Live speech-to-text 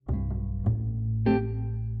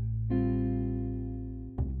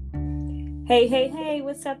Hey,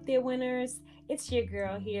 what's up there, winners? It's your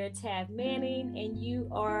girl here, Tab Manning, and you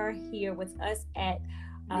are here with us at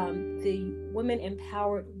the Women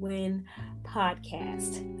Empowered Win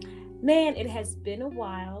podcast. Man, it has been a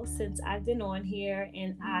while since I've been on here,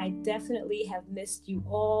 and I definitely have missed you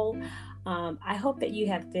all. I hope that you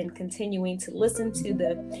have been continuing to listen to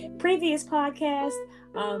the previous podcast,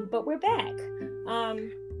 but we're back.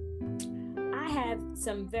 I have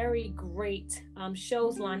some very great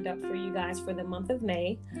shows lined up for you guys for the month of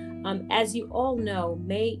May. As you all know,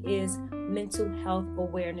 May is Mental Health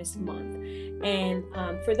Awareness Month. And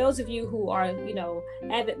for those of you who are,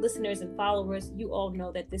 avid listeners and followers, you all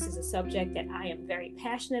know that this is a subject that I am very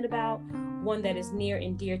passionate about, one that is near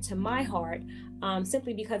and dear to my heart,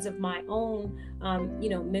 simply because of my own,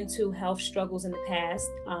 mental health struggles in the past,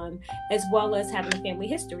 as well as having a family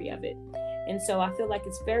history of it. And so I feel like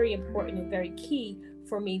it's very important and very key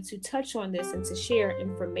for me to touch on this and to share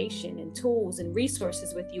information and tools and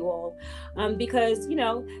resources with you all, because,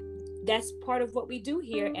 that's part of what we do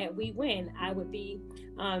here at We Win. I would be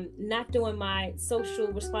not doing my social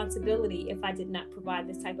responsibility if I did not provide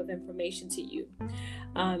this type of information to you.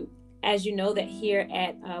 As you know, that here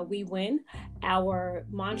at We Win, our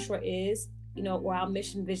mantra is, or our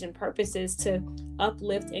mission, vision, purpose is to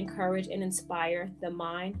uplift, encourage, and inspire the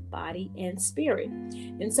mind, body, and spirit.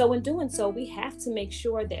 And so in doing so, we have to make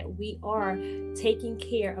sure that we are taking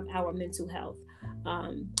care of our mental health.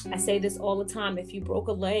 I say this all the time. If you broke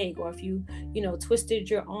a leg or if you, twisted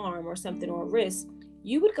your arm or something or a wrist,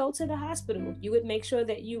 you would go to the hospital. You would make sure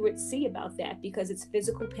that you would see about that because it's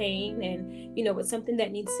physical pain and, it's something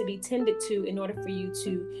that needs to be tended to in order for you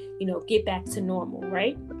to, get back to normal,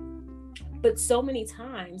 right? But so many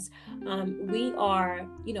times we are,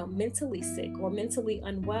 mentally sick or mentally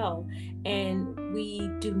unwell, and we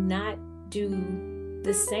do not do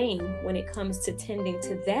the same when it comes to tending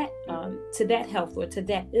to that health or to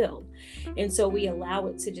that ill. And so we allow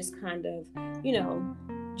it to just kind of,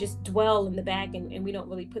 just dwell in the back, and we don't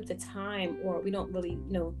really put the time, or we don't really,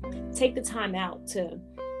 take the time out to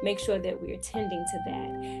make sure that we're tending to that.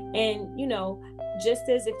 And, just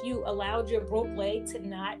as if you allowed your broke leg to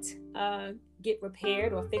not get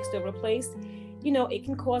repaired or fixed or replaced, it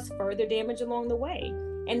can cause further damage along the way.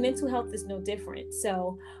 And mental health is no different.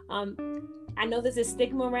 So I know there's a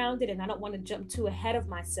stigma around it, and I don't want to jump too ahead of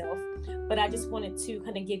myself, but I just wanted to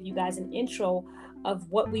kind of give you guys an intro of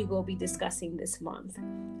what we will be discussing this month.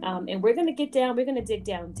 And we're going to dig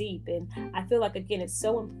down deep. And I feel like, again, it's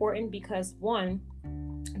so important because, one,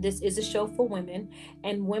 this is a show for women,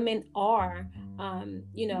 and women are,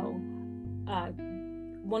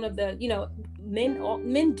 one of the,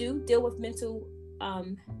 men do deal with mental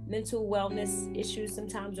wellness issues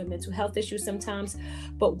sometimes, or mental health issues sometimes,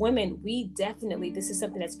 but women, this is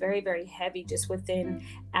something that's very, very heavy just within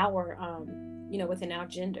our, within our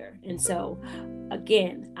gender. And so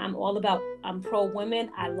again, I'm pro women.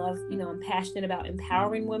 I love, I'm passionate about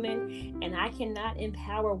empowering women, and I cannot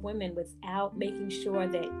empower women without making sure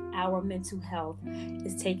that our mental health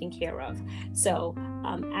is taken care of. So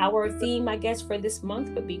our theme, I guess, for this month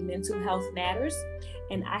would be Mental Health Matters.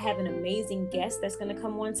 And I have an amazing guest that's going to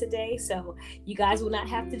come on today. So you guys will not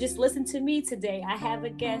have to just listen to me today. I have a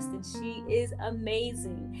guest, and she is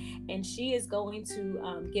amazing. And she is going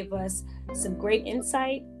to give us some great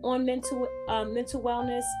insight on mental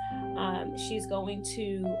wellness. She's going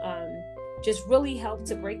to just really help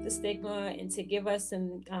to break the stigma and to give us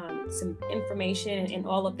some information and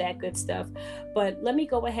all of that good stuff. But let me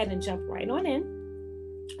go ahead and jump right on in.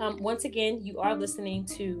 Once again, you are listening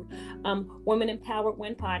to Women Empowered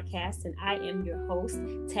Win podcast, and I am your host,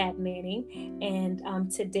 Tab Manning, and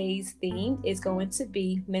today's theme is going to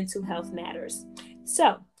be Mental Health Matters.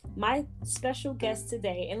 So my special guest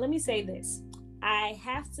today, and let me say this, I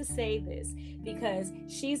have to say this because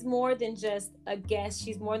she's more than just a guest.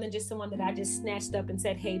 She's more than just someone that I just snatched up and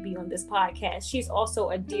said, hey, be on this podcast. She's also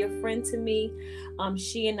a dear friend to me.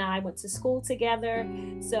 She and I went to school together,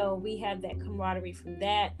 so we have that camaraderie from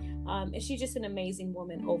that. And she's just an amazing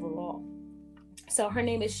woman overall. So her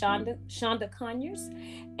name is Shonda Conyers,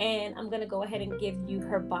 and I'm going to go ahead and give you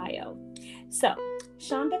her bio. So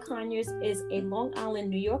Shonda Conyers is a Long Island,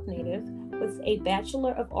 New York native with a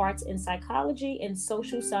Bachelor of Arts in Psychology and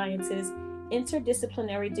Social Sciences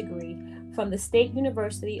interdisciplinary degree from the State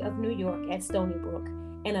University of New York at Stony Brook,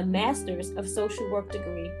 and a Master's of Social Work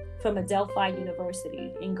degree from Adelphi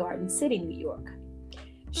University in Garden City, New York.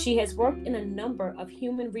 She has worked in a number of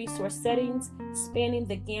human resource settings, spanning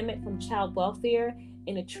the gamut from child welfare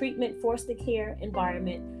in a treatment foster care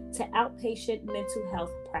environment to outpatient mental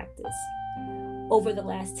health practice. Over the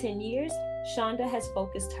last 10 years, Shonda has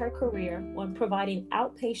focused her career on providing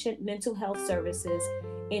outpatient mental health services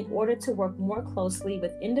in order to work more closely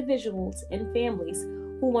with individuals and families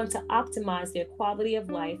who want to optimize their quality of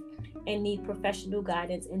life and need professional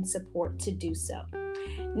guidance and support to do so.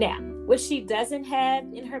 Now, what she doesn't have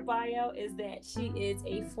in her bio is that she is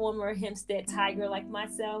a former Hempstead Tiger like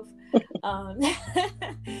myself.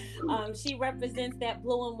 She represents that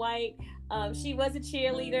blue and white. She was a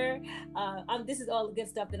cheerleader. This is all the good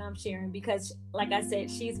stuff that I'm sharing because, like I said,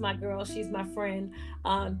 she's my girl. She's my friend,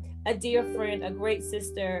 a dear friend, a great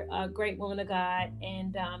sister, a great woman of God,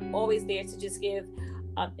 and always there to just give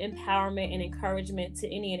empowerment and encouragement to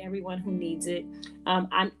any and everyone who needs it.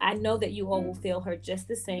 I know that you all will feel her just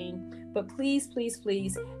the same, but please, please,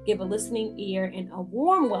 please give a listening ear and a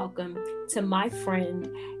warm welcome to my friend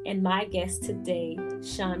and my guest today,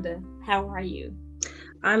 Shonda. How are you?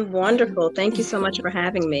 I'm wonderful. Thank you so much for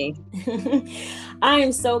having me. I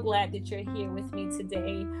am so glad that you're here with me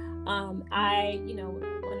today. When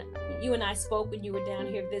you and I spoke when you were down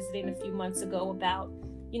here visiting a few months ago about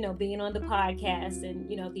being on the podcast and,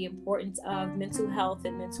 the importance of mental health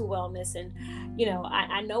and mental wellness. And,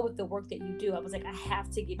 I know with the work that you do, I was like, I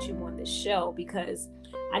have to get you on this show because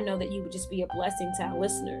I know that you would just be a blessing to our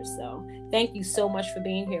listeners. So thank you so much for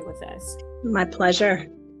being here with us. My pleasure.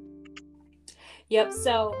 Yep.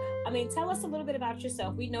 So, tell us a little bit about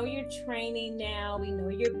yourself. We know you're training now. We know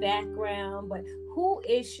your background, but who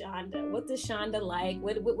is Shonda? What does Shonda like?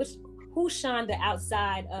 Who's Shonda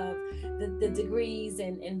outside of the degrees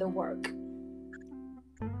and the work?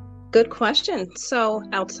 Good question. So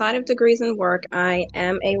outside of degrees and work, I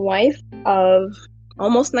am a wife of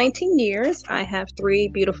almost 19 years. I have 3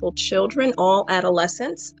 beautiful children, all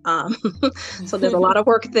adolescents. So there's a lot of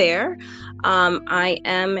work there. I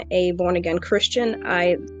am a born-again Christian.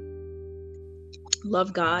 I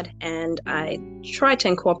love God, and I try to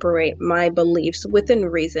incorporate my beliefs within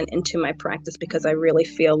reason into my practice because I really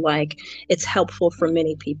feel like it's helpful for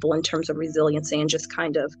many people in terms of resiliency and just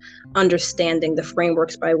kind of understanding the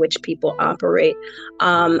frameworks by which people operate.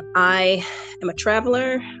 I am a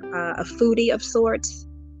traveler, a foodie of sorts.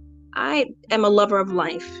 I am a lover of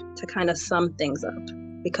life, to kind of sum things up,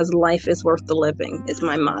 because life is worth the living is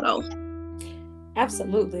my motto.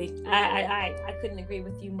 Absolutely. I couldn't agree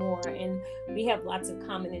with you more. And we have lots of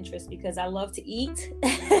common interests because I love to eat,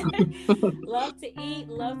 love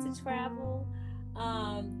to travel.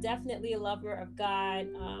 Definitely a lover of God.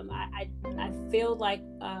 I feel like,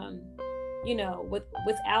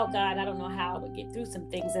 without God, I don't know how I would get through some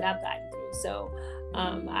things that I've gotten through. So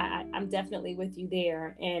I'm definitely with you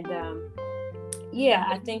there. And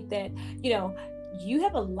I think that, you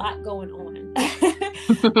have a lot going on.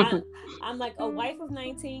 I'm like a wife of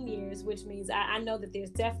 19 years, which means I know that there's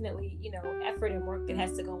definitely, effort and work that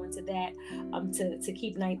has to go into that.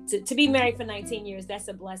 To be married for 19 years, that's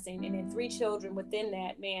a blessing. And then 3 children within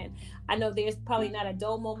that, man, I know there's probably not a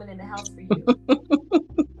dull moment in the house for you.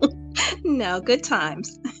 No, good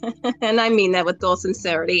times. And I mean that with all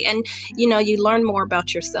sincerity. And, you learn more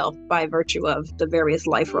about yourself by virtue of the various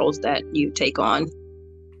life roles that you take on.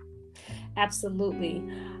 Absolutely.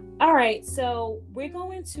 All right. So we're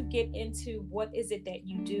going to get into what is it that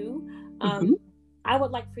you do. I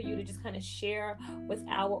would like for you to just kind of share with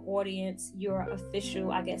our audience your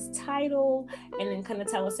official, title, and then kind of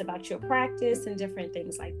tell us about your practice and different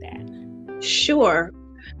things like that. Sure.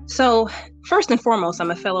 So first and foremost,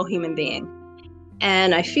 I'm a fellow human being.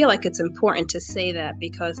 And I feel like it's important to say that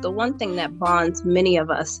because the one thing that bonds many of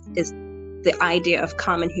us is the idea of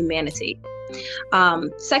common humanity.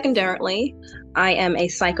 Secondarily, I am a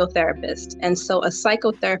psychotherapist. And so a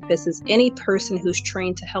psychotherapist is any person who's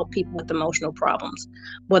trained to help people with emotional problems,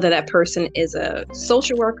 whether that person is a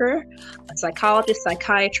social worker, a psychologist,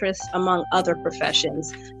 psychiatrist, among other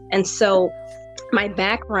professions. And so my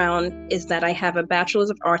background is that I have a bachelor's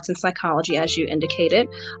of arts in psychology, as you indicated.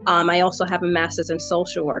 I also have a master's in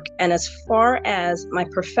social work. And as far as my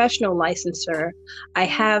professional licensure, I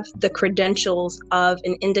have the credentials of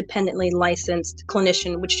an independently licensed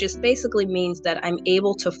clinician, which just basically means that I'm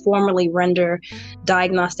able to formally render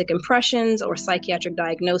diagnostic impressions or psychiatric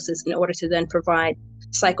diagnosis in order to then provide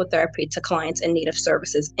psychotherapy to clients in need of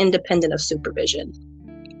services, independent of supervision.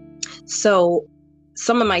 So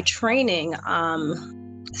some of my training,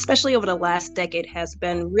 especially over the last decade, has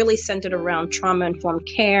been really centered around trauma-informed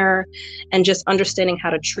care and just understanding how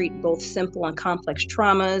to treat both simple and complex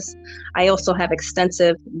traumas. I also have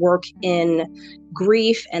extensive work in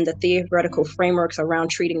grief and the theoretical frameworks around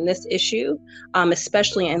treating this issue,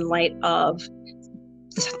 especially in light of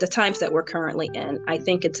the times that we're currently in. I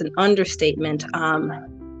think it's an understatement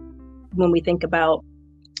when we think about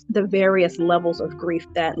the various levels of grief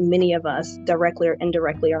that many of us directly or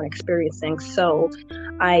indirectly are experiencing. So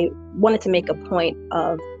I wanted to make a point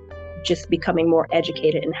of just becoming more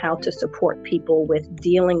educated in how to support people with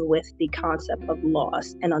dealing with the concept of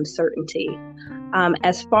loss and uncertainty.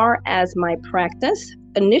 As far as my practice,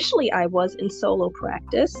 initially I was in solo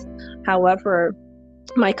practice. However,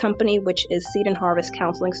 my company, which is Seed and Harvest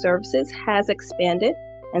Counseling Services, has expanded.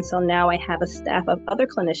 And so now I have a staff of other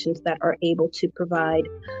clinicians that are able to provide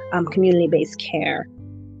community-based care.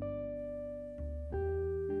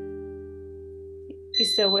 You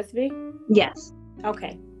still with me? Yes.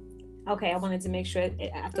 Okay, I wanted to make sure.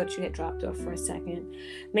 I thought you had dropped off for a second.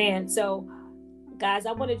 Man, so guys,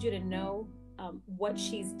 I wanted you to know what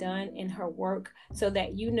she's done in her work, so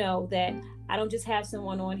that you know that I don't just have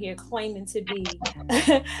someone on here claiming to be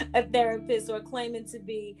a therapist or claiming to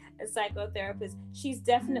be a psychotherapist. She's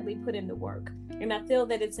definitely put in the work. And I feel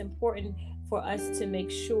that it's important for us to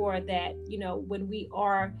make sure that, you know, when we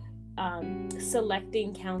are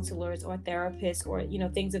selecting counselors or therapists or, you know,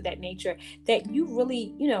 things of that nature, that you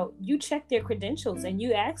really, you know, you check their credentials and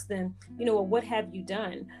you ask them, you know, well, what have you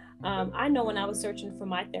done? I know when I was searching for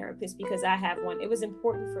my therapist, because I have one, it was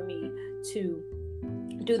important for me to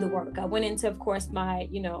do the work. I went into, of course, my,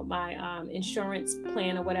 you know, my insurance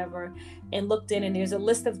plan or whatever, and looked in, and there's a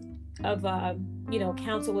list of you know,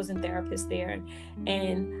 counselors and therapists there.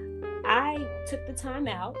 And I took the time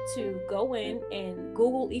out to go in and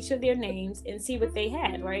Google each of their names and see what they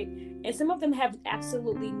had, right? And some of them have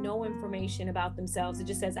absolutely no information about themselves. It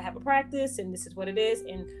just says, I have a practice and this is what it is.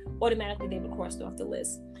 And automatically they were crossed off the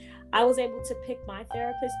list. I was able to pick my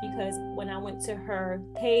therapist because when I went to her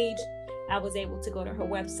page, I was able to go to her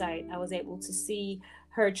website. I was able to see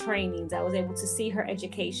her trainings. I was able to see her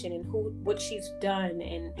education and what she's done,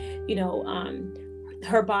 and, you know,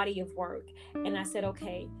 her body of work. And I said,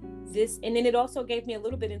 okay, this, and then it also gave me a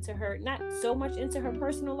little bit into her, not so much into her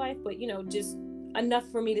personal life, but, you know, just enough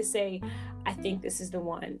for me to say, I think this is the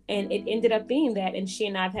one. And it ended up being that, and she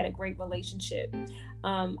and I have had a great relationship.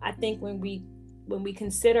 I think when we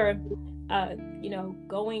consider, you know,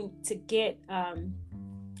 going to get,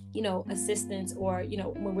 you know, assistance, or, you know,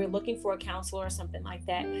 when we're looking for a counselor or something like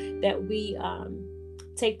that, that we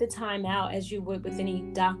take the time out, as you would with any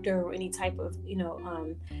doctor or any type of, you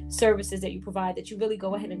know, services that you provide, that you really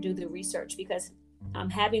go ahead and do the research, because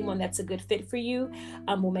having one that's a good fit for you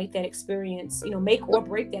will make that experience, you know, make or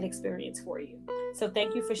break that experience for you. So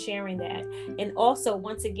thank you for sharing that. And also,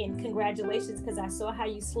 once again, congratulations, because I saw how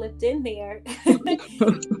you slipped in there.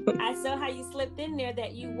 I saw how you slipped in there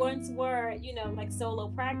that you once were, you know, like solo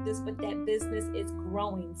practice, but that business is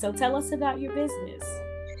growing. So tell us about your business.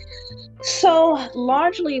 So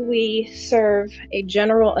largely we serve a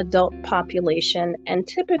general adult population, and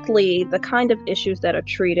typically the kind of issues that are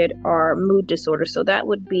treated are mood disorders. So that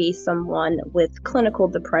would be someone with clinical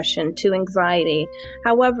depression to anxiety.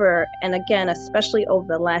 However, and again, especially over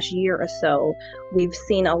the last year or so, we've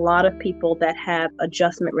seen a lot of people that have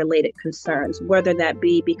adjustment related concerns, whether that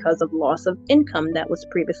be because of loss of income that was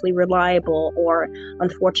previously reliable, or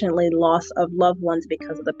unfortunately loss of loved ones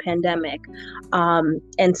because of the pandemic.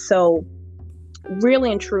 And so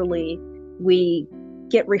really and truly, we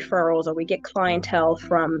get referrals, or we get clientele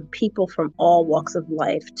from people from all walks of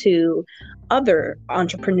life, to other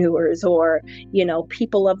entrepreneurs, or, you know,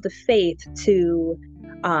 people of the faith, to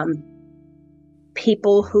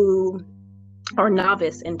people who are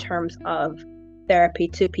novice in terms of therapy,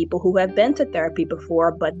 to people who have been to therapy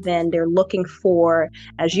before, but then they're looking for,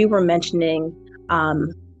 as you were mentioning,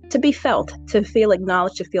 to be felt, to feel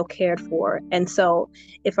acknowledged, to feel cared for. And so,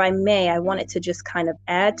 if I may, I wanted to just kind of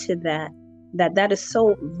add to that is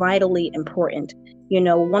so vitally important. You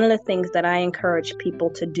know, one of the things that I encourage people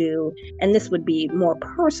to do, and this would be more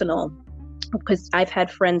personal, because I've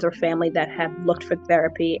had friends or family that have looked for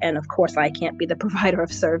therapy, and of course I can't be the provider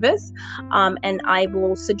of service. And I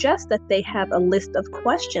will suggest that they have a list of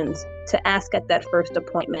questions to ask at that first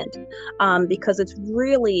appointment, because it's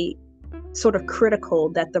really sort of critical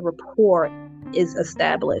that the rapport is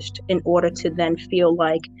established in order to then feel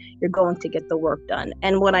like you're going to get the work done.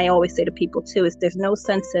 And what I always say to people too is there's no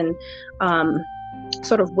sense in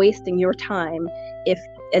sort of wasting your time if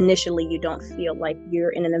initially you don't feel like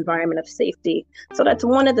you're in an environment of safety. So that's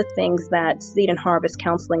one of the things that Seed and Harvest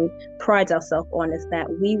Counseling prides ourselves on, is that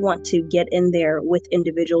we want to get in there with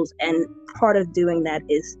individuals, and part of doing that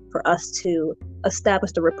is for us to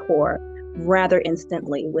establish the rapport rather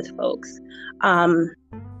instantly with folks.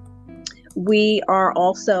 We are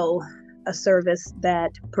also a service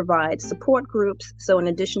that provides support groups. So in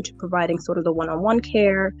addition to providing sort of the one-on-one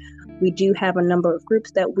care, we do have a number of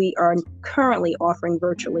groups that we are currently offering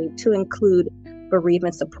virtually, to include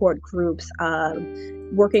bereavement support groups,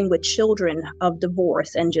 working with children of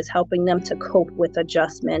divorce and just helping them to cope with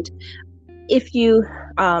adjustment. If you,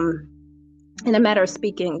 in a matter of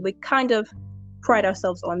speaking, we kind of pride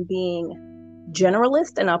ourselves on being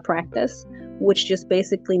generalist in our practice, which just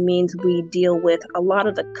basically means we deal with a lot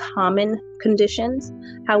of the common conditions.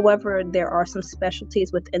 However, there are some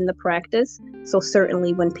specialties within the practice. So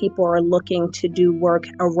certainly when people are looking to do work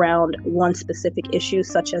around one specific issue,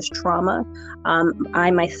 such as trauma,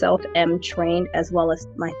 I myself am trained as well as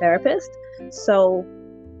my therapist. So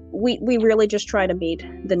we really just try to meet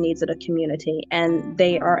the needs of the community, and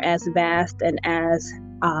they are as vast and as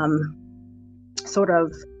sort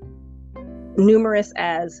of numerous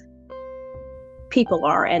as people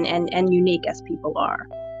are, and unique as people are.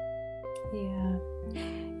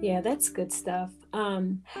 Yeah, that's good stuff.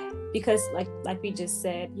 Because like we just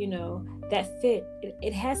said, that fit,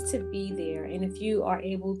 it has to be there. And if you are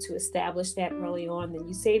able to establish that early on, then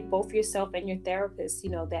you save both yourself and your therapist,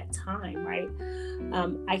 that time, right?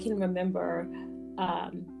 I can remember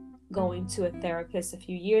going to a therapist a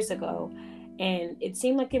few years ago, and it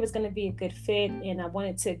seemed like it was going to be a good fit, and I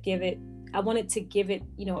wanted to give it,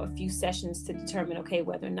 a few sessions to determine, okay,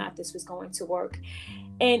 whether or not this was going to work.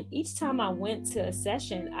 And each time I went to a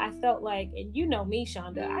session, I felt like, and you know me,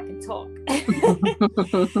 Shonda, I can talk.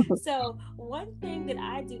 So one thing that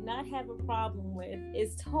I do not have a problem with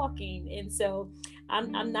is talking. And so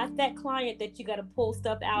I'm not that client that you got to pull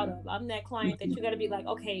stuff out of. I'm that client that you got to be like,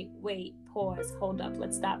 okay, wait, pause, hold up,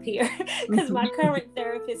 let's stop here. Because my current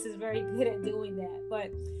therapist is very good at doing that.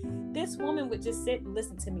 But this woman would just sit and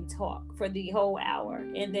listen to me talk for the whole hour.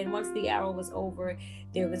 And then once the hour was over,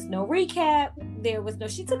 there was no recap.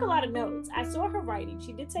 She took a lot of notes. I saw her writing.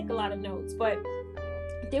 She did take a lot of notes, but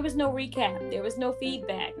there was no recap. There was no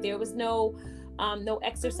feedback. There was no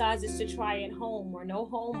exercises to try at home, or no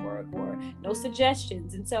homework, or no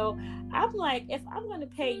suggestions. And so I'm like, if I'm going to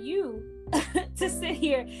pay you to sit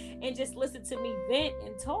here and just listen to me vent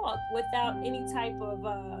and talk without any type of,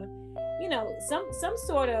 some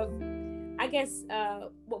sort of, I guess,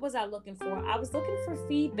 what was I looking for? I was looking for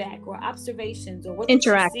feedback or observations or what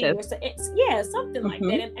interactive. Something like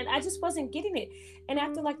that. And I just wasn't getting it. And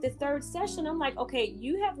after like the third session, I'm like, okay,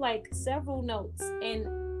 you have like several notes, and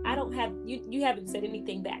I don't have, you haven't said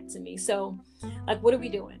anything back to me. So like, what are we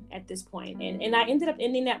doing at this point? And I ended up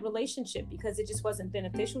ending that relationship because it just wasn't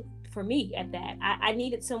beneficial for me at that. I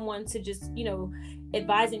needed someone to just,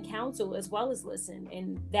 advise and counsel as well as listen.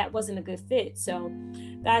 And that wasn't a good fit. So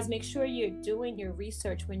guys, make sure you're doing your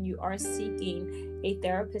research when you are seeking a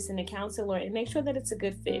therapist and a counselor, and make sure that it's a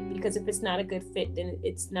good fit, because if it's not a good fit, then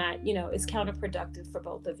it's not, it's counterproductive for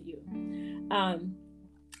both of you.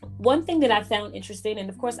 One thing that I found interesting, and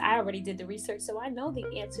of course I already did the research, so I know the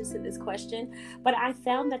answers to this question, but I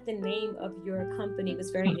found that the name of your company was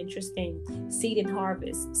very interesting, Seed and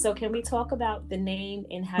Harvest. So can we talk about the name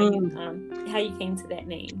and how you came to that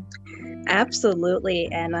name?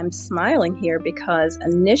 Absolutely. And I'm smiling here because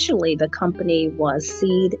initially the company was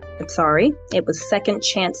it was Second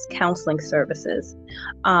Chance Counseling Services.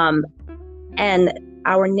 And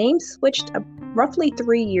our name switched roughly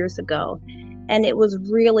 3 years ago. And it was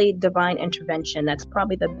really divine intervention. That's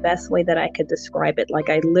probably the best way that I could describe it. Like,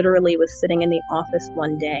 I literally was sitting in the office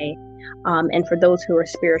one day. And for those who are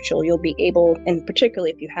spiritual, you'll be able, and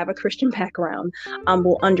particularly if you have a Christian background,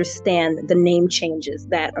 will understand the name changes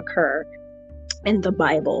that occur in the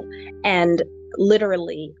Bible. And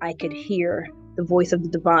literally, I could hear the voice of the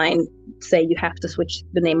divine say, you have to switch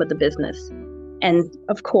the name of the business. And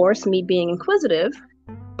of course, me being inquisitive,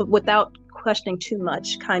 but without questioning too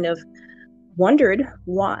much, kind of wondered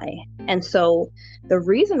why. And so the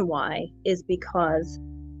reason why is because,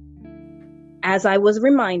 as I was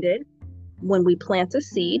reminded, when we plant a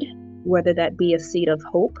seed, whether that be a seed of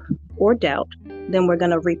hope or doubt, then we're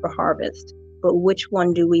going to reap a harvest. But which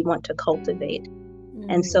one do we want to cultivate?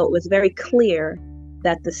 And so it was very clear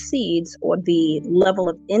that the seeds, or the level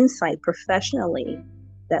of insight professionally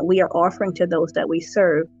that we are offering to those that we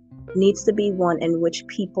serve, needs to be one in which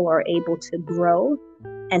people are able to grow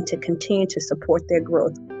and to continue to support their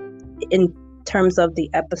growth in terms of the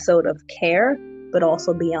episode of care, but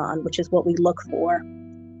also beyond, which is what we look for.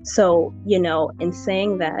 So, in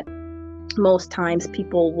saying that, most times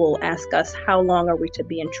people will ask us, how long are we to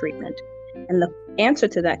be in treatment? And the answer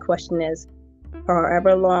to that question is,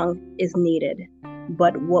 however long is needed.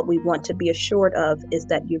 But what we want to be assured of is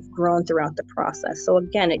that you've grown throughout the process. So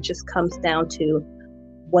again, it just comes down to,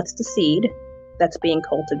 what's the seed that's being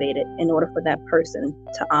cultivated in order for that person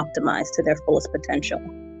to optimize to their fullest potential.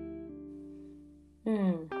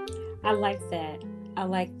 I like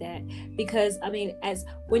that because, as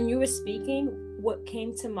when you were speaking, what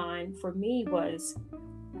came to mind for me was,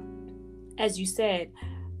 as you said,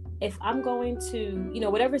 if I'm going to,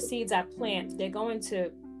 whatever seeds I plant, they're going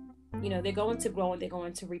to grow and they're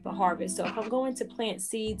going to reap a harvest. So if I'm going to plant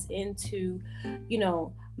seeds into,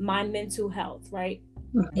 my mental health, right?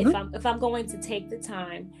 Mm-hmm. If I'm going to take the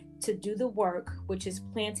time to do the work, which is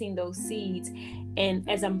planting those seeds, and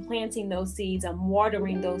as I'm planting those seeds, I'm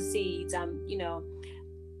watering those seeds, I'm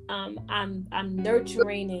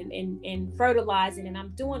nurturing and fertilizing, and I'm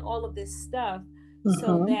doing all of this stuff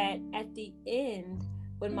so that at the end,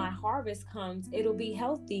 when my harvest comes, it'll be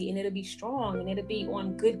healthy and it'll be strong and it'll be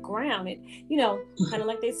on good ground. And, kind of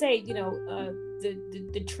like they say,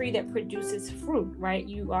 the tree that produces fruit, right?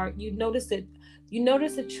 You notice a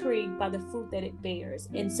tree by the fruit that it bears.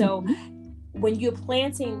 And so when you're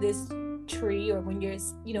planting this tree, or when you're,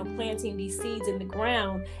 planting these seeds in the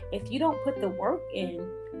ground, if you don't put the work in,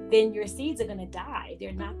 then your seeds are going to die.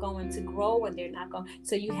 They're not going to grow, and they're not going.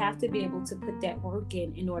 So you have to be able to put that work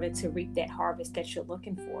in order to reap that harvest that you're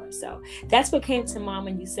looking for. So that's what came to mind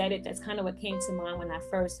when you said it. That's kind of what came to mind when I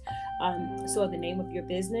first saw the name of your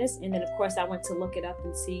business. And then, of course, I went to look it up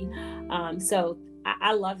and see. So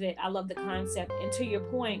I love it. I love the concept. And to your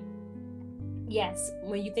point, yes,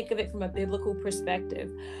 when you think of it from a biblical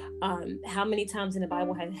perspective, how many times in the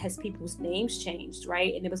Bible has people's names changed,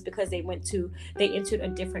 right? And it was because they entered a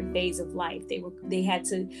different phase of life. They had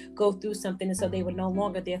to go through something, and so they were no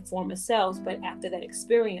longer their former selves. But after that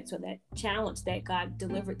experience or that challenge that God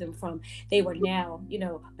delivered them from, they were now,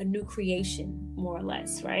 a new creation, more or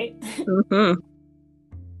less, right? Mm-hmm.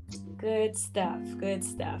 Good stuff.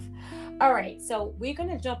 All right, so we're going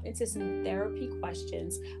to jump into some therapy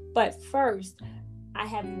questions. But first, I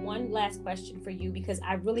have one last question for you, because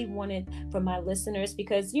I really wanted for my listeners,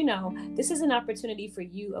 because, this is an opportunity for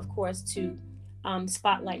you, of course, to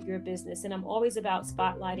spotlight your business. And I'm always about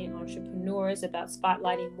spotlighting entrepreneurs, about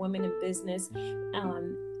spotlighting women in business.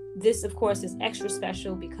 This, of course, is extra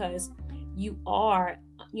special because you are,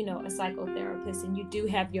 a psychotherapist, and you do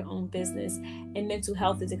have your own business, and mental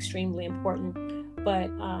health is extremely important.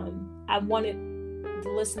 But I wanted the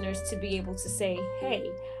listeners to be able to say,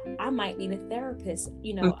 hey, I might need a therapist,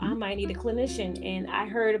 I might need a clinician, and I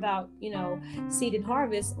heard about, Seed and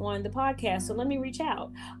Harvest on the podcast, so let me reach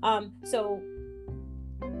out. So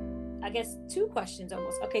I guess 2 questions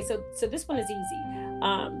almost. Okay, so this one is easy.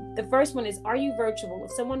 The first one is, are you virtual?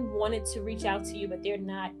 If someone wanted to reach out to you, but they're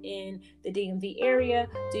not in the DMV area,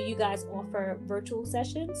 do you guys offer virtual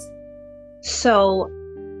sessions? So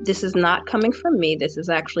this is not coming from me. This is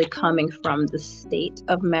actually coming from the state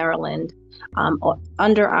of Maryland.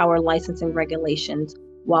 Under our licensing regulations,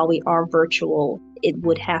 while we are virtual, it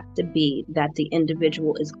would have to be that the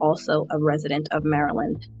individual is also a resident of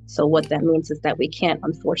Maryland. So what that means is that we can't,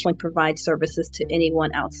 unfortunately, provide services to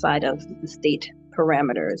anyone outside of the state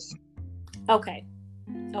parameters. Okay.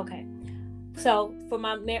 So for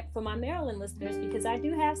my Maryland listeners, because I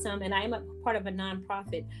do have some, and I am a part of a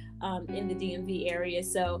nonprofit in the DMV area,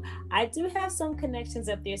 so I do have some connections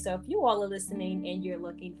up there. So if you all are listening and you're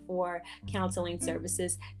looking for counseling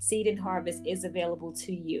services, Seed and Harvest is available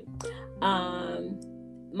to you. And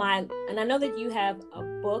I know that you have a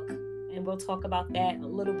book, and we'll talk about that a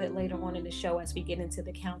little bit later on in the show as we get into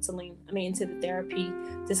the into the therapy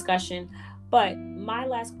discussion. But my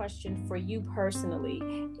last question for you personally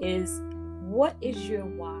is, what is your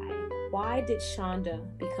why? Why did Shonda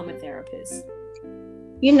become a therapist?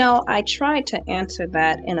 I tried to answer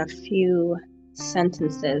that in a few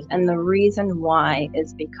sentences. And the reason why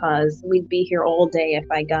is because we'd be here all day if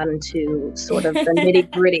I got into sort of the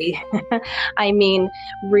nitty gritty. I mean,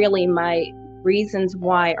 really, my reasons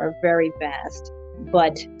why are very vast.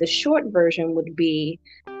 But the short version would be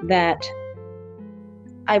that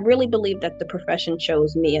I really believe that the profession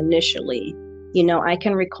chose me initially. I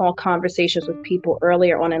can recall conversations with people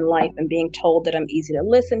earlier on in life and being told that I'm easy to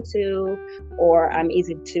listen to, or I'm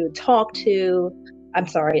easy to talk to. I'm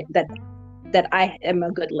sorry, that I am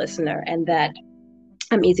a good listener and that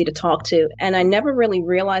I'm easy to talk to. And I never really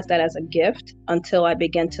realized that as a gift until I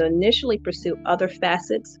began to initially pursue other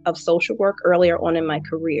facets of social work earlier on in my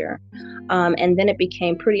career. And then it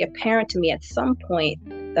became pretty apparent to me at some point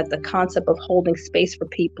that the concept of holding space for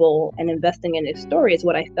people and investing in their story is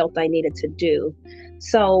what I felt I needed to do.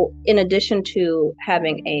 So in addition to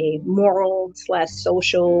having a moral /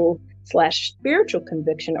 social / spiritual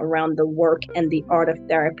conviction around the work and the art of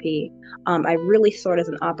therapy, I really saw it as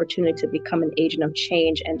an opportunity to become an agent of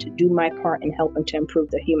change and to do my part in helping to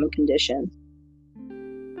improve the human condition.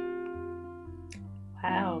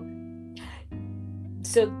 Wow.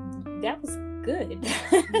 So that was good.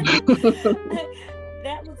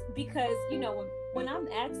 That was because, when I'm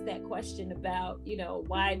asked that question about,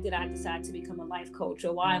 why did I decide to become a life coach,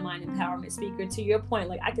 or why am I an empowerment speaker, to your point,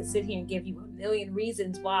 like I could sit here and give you a million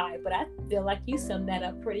reasons why, but I feel like you summed that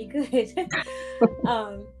up pretty good.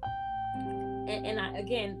 And I,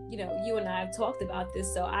 again, you and I have talked about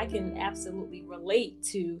this, so I can absolutely relate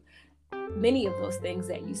to many of those things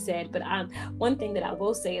that you said. But one thing that I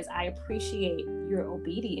will say is I appreciate your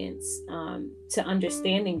obedience to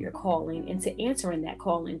understanding your calling and to answering that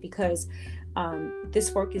calling, because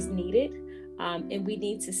this work is needed, and we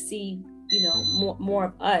need to see more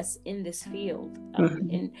of us in this field,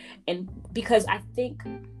 and because I think,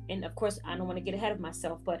 and of course I don't want to get ahead of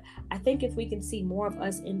myself, but I think if we can see more of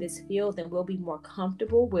us in this field, then we'll be more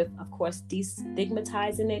comfortable with, of course,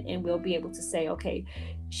 destigmatizing it, and we'll be able to say, okay,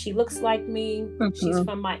 she looks like me, she's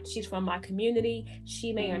from my community,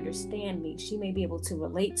 she may understand me, she may be able to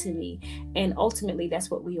relate to me, and ultimately that's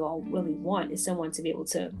what we all really want, is someone to be able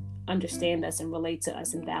to understand us and relate to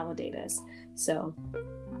us and validate us. So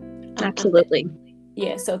absolutely.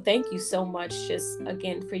 Yeah, so thank you so much, just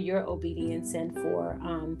again, for your obedience and for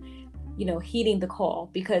heeding the call,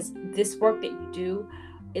 because this work that you do,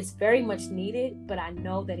 it's very much needed, but I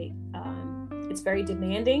know that it's very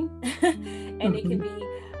demanding and it can be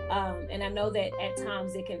and I know that at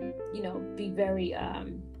times it can be very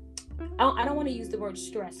I don't want to use the word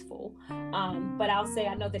stressful, but I'll say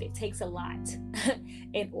I know that it takes a lot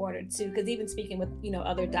in order to, because even speaking with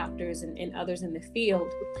other doctors and others in the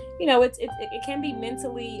field, it can be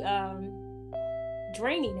mentally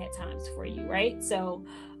draining at times for you, right? So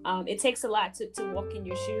it takes a lot to walk in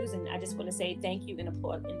your shoes, and I just want to say thank you and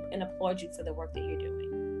applaud you for the work that you're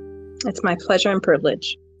doing. It's my pleasure and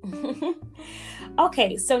privilege.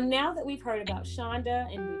 Okay, so now that we've heard about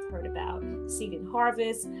Shonda and we've heard about Seed and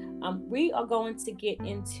Harvest, we are going to get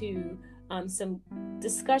into some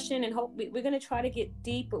discussion, and hope we're going to try to get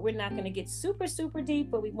deep, but we're not going to get super, super deep,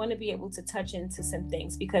 but we want to be able to touch into some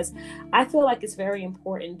things, because I feel like it's very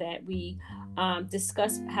important that we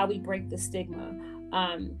discuss how we break the stigma,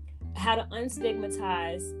 how to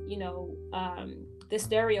unstigmatize, the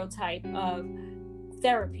stereotype of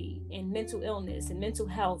therapy and mental illness and mental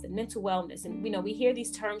health and mental wellness. And we hear these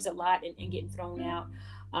terms a lot and getting thrown out.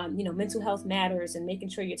 Mental health matters and making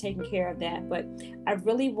sure you're taking care of that. But I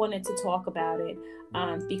really wanted to talk about it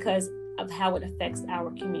because of how it affects our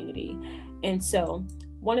community. And so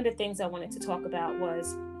one of the things I wanted to talk about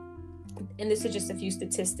was, and this is just a few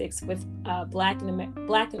statistics with Black and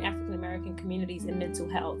African American communities in mental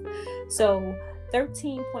health. So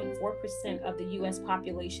 13.4% of the U.S.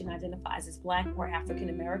 population identifies as Black or African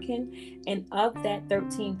American, and of that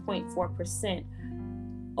 13.4%,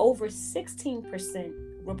 over 16%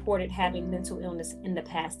 reported having mental illness in the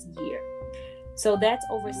past year. So that's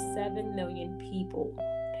over 7 million people.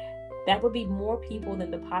 That would be more people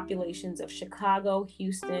than the populations of Chicago,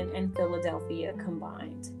 Houston, and Philadelphia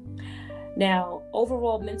combined. Now,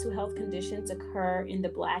 overall mental health conditions occur in the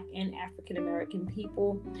Black and African American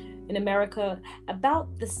people in America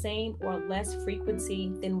about the same or less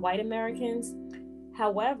frequency than white Americans.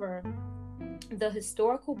 However, the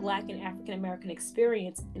historical Black and African American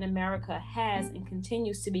experience in America has and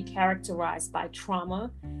continues to be characterized by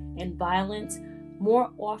trauma and violence more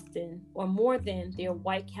often or more than their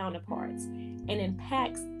white counterparts, and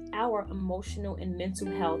impacts our emotional and mental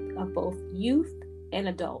health of both youth and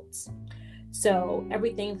adults. So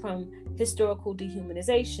everything from historical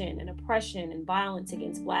dehumanization and oppression and violence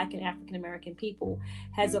against Black and African American people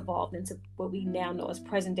has evolved into what we now know as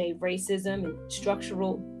present day racism and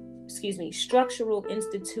structural,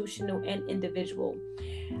 institutional, and individual.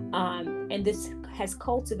 And this has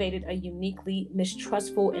cultivated a uniquely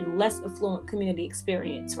mistrustful and less affluent community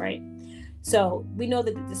experience, right? So we know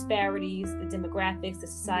that the disparities, the demographics, the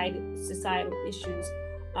societal issues,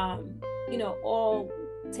 all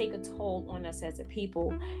take a toll on us as a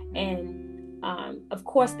people. And of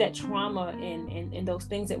course that trauma and those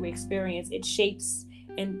things that we experience, it shapes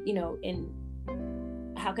and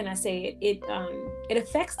how can I say it, it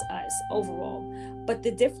affects us overall. But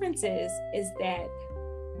the difference is that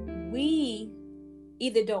we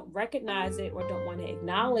either don't recognize it or don't want to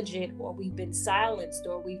acknowledge it, or we've been silenced,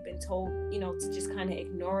 or we've been told to just kind of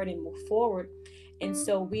ignore it and move forward. And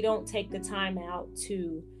so we don't take the time out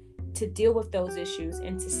to deal with those issues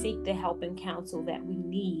and to seek the help and counsel that we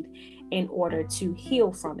need in order to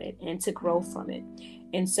heal from it and to grow from it.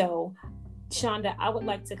 And so, Shonda, I would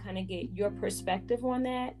like to kind of get your perspective on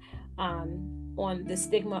that, on the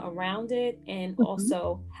stigma around it, and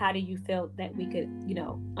also how do you feel that we could,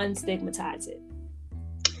 unstigmatize it?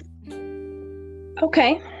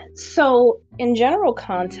 Okay. So, in general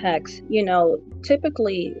context,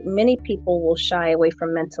 typically many people will shy away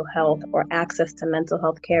from mental health or access to mental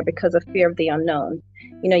health care because of fear of the unknown.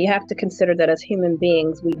 You have to consider that as human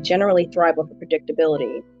beings, we generally thrive off of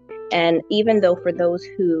predictability. And even though for those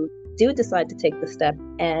who do decide to take the step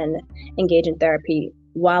and engage in therapy,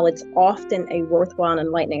 while it's often a worthwhile and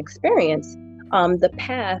enlightening experience, the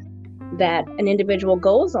path that an individual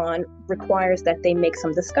goes on requires that they make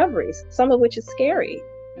some discoveries, some of which is scary.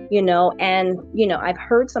 I've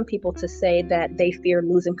heard some people to say that they fear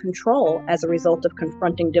losing control as a result of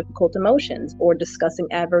confronting difficult emotions or discussing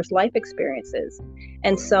adverse life experiences.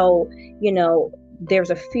 And so, there's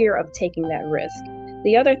a fear of taking that risk.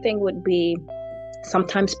 The other thing would be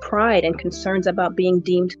sometimes pride and concerns about being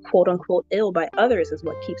deemed quote unquote ill by others is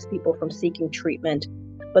what keeps people from seeking treatment.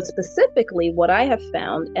 But specifically, what I have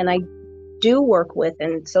found, and I do work with,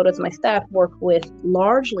 and so does my staff, work with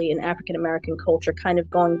largely in African American culture, kind of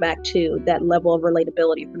going back to that level of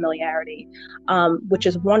relatability, familiarity, which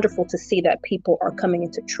is wonderful to see that people are coming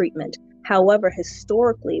into treatment. However,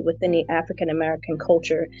 historically, within the African American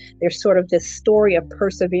culture, there's sort of this story of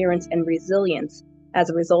perseverance and resilience as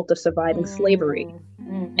a result of surviving slavery.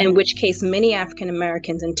 In which case, many African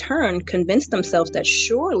Americans in turn convinced themselves that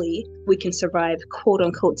surely we can survive quote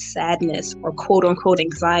unquote sadness or quote unquote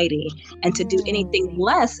anxiety, and to do anything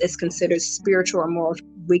less is considered spiritual or moral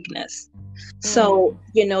weakness. So,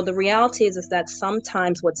 the reality is that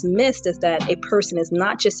sometimes what's missed is that a person is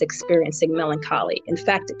not just experiencing melancholy. In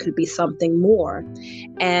fact, it could be something more.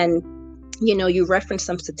 And you referenced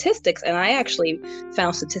some statistics, and I actually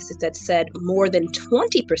found statistics that said more than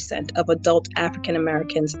 20% of adult African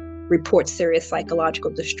Americans report serious psychological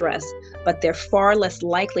distress, but they're far less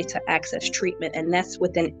likely to access treatment, and that's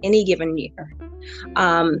within any given year.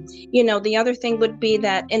 The other thing would be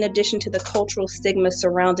that in addition to the cultural stigma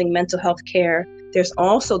surrounding mental health care, there's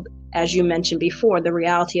also, as you mentioned before, the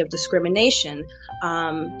reality of discrimination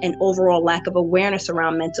and overall lack of awareness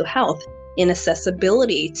around mental health,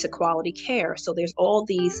 inaccessibility to quality care. So there's all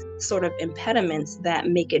these sort of impediments that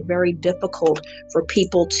make it very difficult for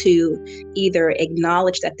people to either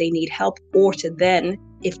acknowledge that they need help or to then,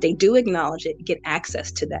 if they do acknowledge it, get access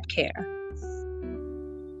to that care.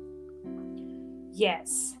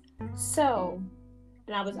 Yes. So,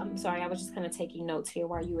 and I'm sorry, I was just kind of taking notes here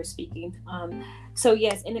while you were speaking. So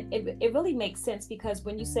yes, and it really makes sense, because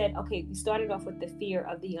when you said, okay, we started off with the fear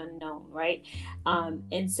of the unknown, right?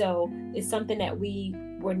 And so it's something that we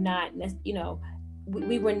were not,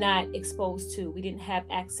 we were not exposed to, we didn't have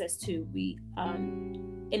access to,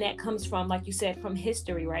 and that comes from, like you said, from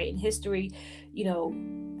history, right? In history,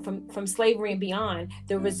 from slavery and beyond,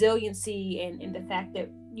 the resiliency and the fact that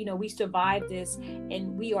we survived this,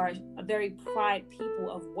 and we are a very proud people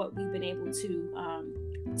of what we've been able to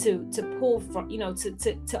pull from,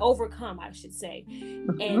 to overcome, I should say.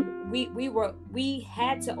 And we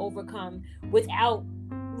had to overcome without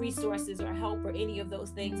resources or help or any of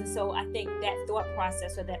those things. And so I think that thought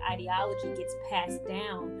process or that ideology gets passed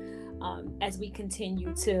down as we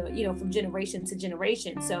continue to, from generation to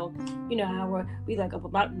generation. So,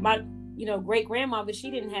 great grandmother, she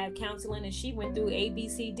didn't have counseling, and she went through A, B,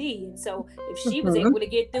 C, D. And so if she was able to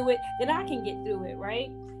get through it, then I can get through it, right?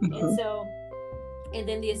 And so, and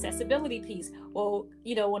then the accessibility piece, or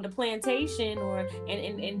on the plantation or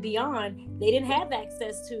and beyond, they didn't have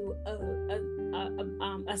access to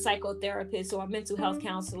a psychotherapist or a mental health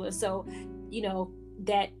counselor. So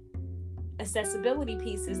that accessibility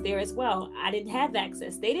piece is there as well. I didn't have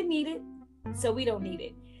access. They didn't need it, so we don't need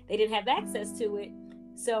it. They didn't have access to it,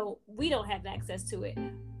 so we don't have access to it.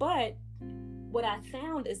 But what I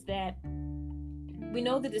found is that we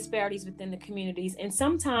know the disparities within the communities, and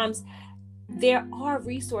sometimes there are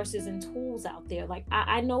resources and tools out there. Like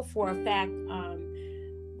I know for a fact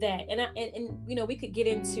that, and we could get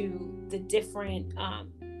into the different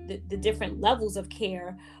the different levels of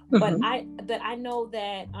care, but I know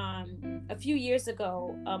that a few years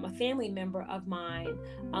ago, a family member of mine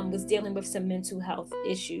was dealing with some mental health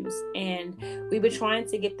issues, and we were trying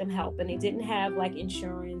to get them help, and they didn't have like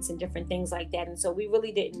insurance and different things like that, and so we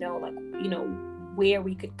really didn't know where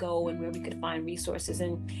we could go and where we could find resources.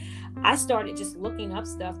 And I started just looking up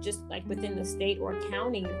stuff just like within the state or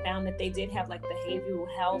county, and found that they did have like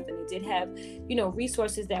behavioral health, and they did have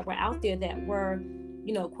resources that were out there that were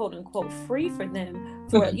quote unquote free for them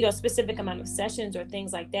for specific amount of sessions or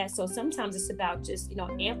things like that. So sometimes it's about just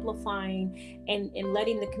amplifying and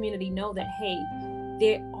letting the community know that, hey,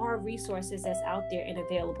 there are resources that's out there and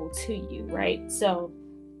available to you, right? So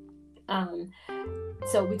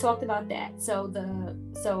so we talked about that. So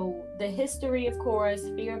the history, of course,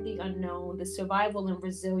 fear of the unknown, the survival and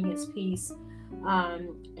resilience piece,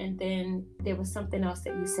 And then there was something else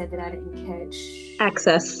that you said that I didn't catch.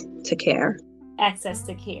 Access to care. Access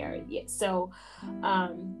to care. Yeah. So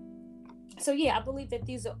yeah, I believe that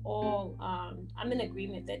these are all, I'm in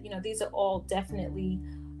agreement that, these are all definitely,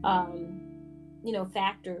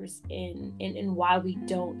 factors in why we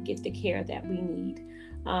don't get the care that we need.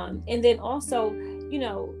 And then also,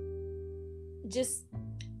 just,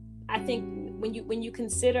 I think when you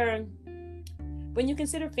consider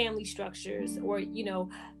family structures, or,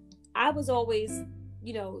 I was always,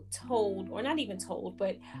 told, or not even told,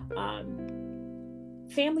 but,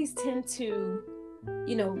 families tend to,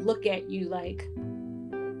 look at you like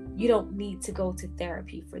you don't need to go to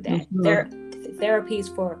therapy for that. Therapy is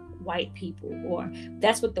for white people, or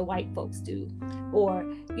that's what the white folks do. Or,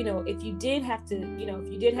 if you did have to,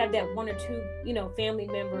 if you did have that one or two, family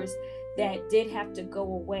members that did have to go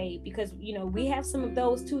away, because, we have some of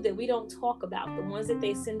those too that we don't talk about, the ones that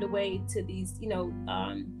they send away to these,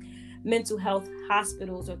 mental health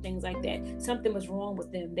hospitals or things like that. Something was wrong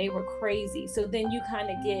with them. They were crazy. So then you kind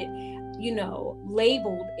of get,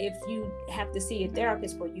 labeled if you have to see a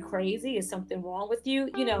therapist. For you crazy? Is something wrong with you?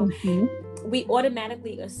 We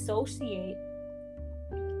automatically associate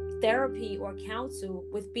therapy or counsel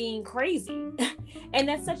with being crazy. And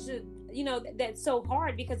that's such a, that's so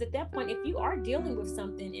hard, because at that point, if you are dealing with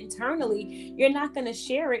something internally, you're not going to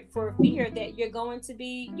share it for fear that you're going to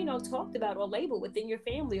be, talked about or labeled within your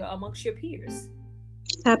family or amongst your peers.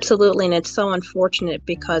 Absolutely. And it's so unfortunate,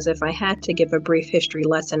 because if I had to give a brief history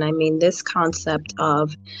lesson, I mean, this concept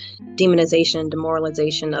of demonization and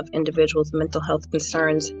demoralization of individuals' mental health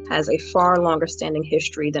concerns has a far longer standing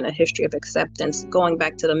history than a history of acceptance, going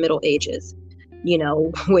back to the Middle Ages,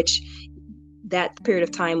 which that period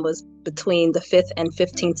of time was between the 5th and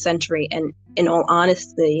 15th century. And in all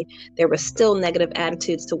honesty, there were still negative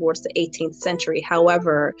attitudes towards the 18th century.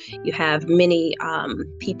 However, you have many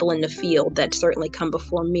people in the field that certainly come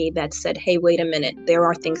before me that said, hey, wait a minute, there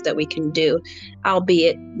are things that we can do.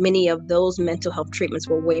 Albeit many of those mental health treatments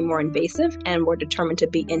were way more invasive and were determined to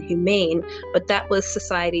be inhumane. But that was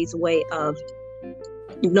society's way of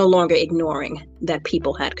no longer ignoring that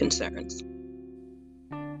people had concerns.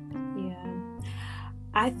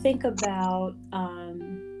 I think about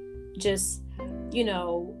just,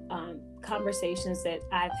 conversations that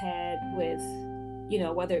I've had with,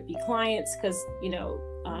 whether it be clients, because,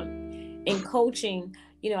 in coaching,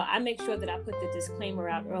 I make sure that I put the disclaimer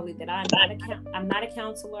out early that I'm not a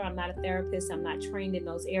counselor, I'm not a therapist, I'm not trained in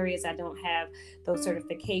those areas, I don't have those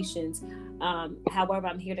certifications. However,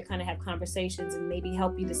 I'm here to kind of have conversations and maybe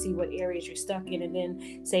help you to see what areas you're stuck in, and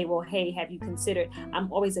then say, well, hey, have you considered?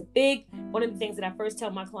 I'm always one of the things that I first tell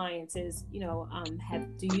my clients is, do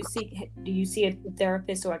you see a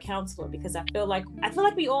therapist or a counselor? Because I feel like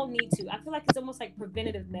we all need to. I feel like it's almost like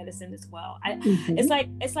preventative medicine as well.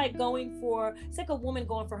 It's like a woman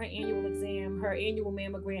going for her annual exam, her annual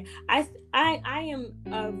mammogram. I am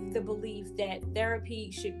of the belief that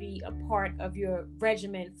therapy should be a part of your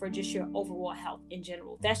regimen for just your overall health in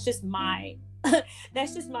general. That's just my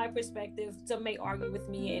perspective. Some may argue with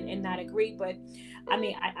me and not agree, but I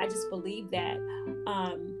mean, I just believe that.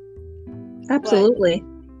 Absolutely.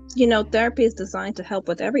 Therapy is designed to help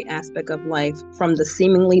with every aspect of life, from the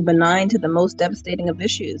seemingly benign to the most devastating of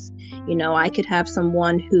issues. I could have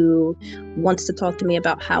someone who wants to talk to me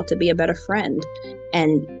about how to be a better friend.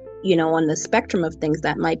 And, on the spectrum of things,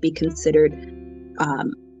 that might be considered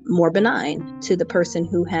more benign to the person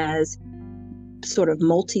who has sort of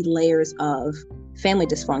multi-layers of family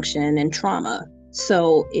dysfunction and trauma.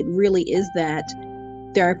 So it really is that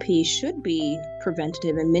therapy should be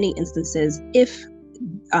preventative in many instances if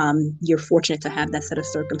you're fortunate to have that set of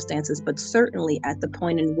circumstances, but certainly at the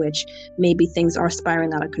point in which maybe things are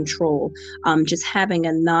spiraling out of control, just having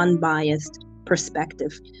a non-biased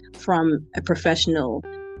perspective from a professional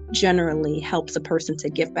generally helps a person to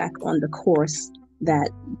get back on the course that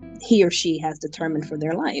he or she has determined for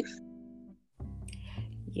their life.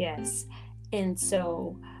 Yes. And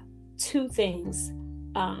so 2 things.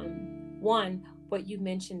 One, what you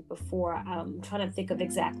mentioned before, I'm trying to think of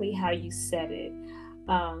exactly how you said it.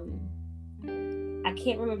 I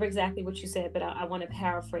can't remember exactly what you said, but I want to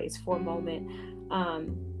paraphrase for a moment.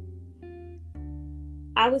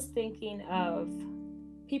 I was thinking of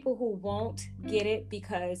people who won't get it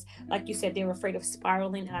because, like you said, they're afraid of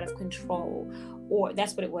spiraling out of control, or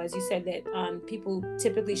that's what it was. You said that people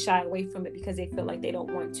typically shy away from it because they feel like they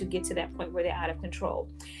don't want to get to that point where they're out of control.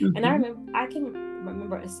 Mm-hmm. And I can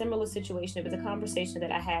remember a similar situation. It was a conversation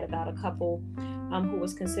that I had about a couple who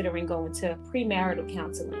was considering going to premarital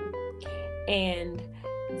counseling, and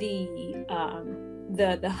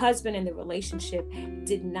the husband in the relationship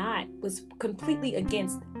was completely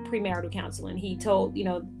against premarital counseling. He told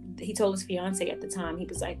his fiance at the time, he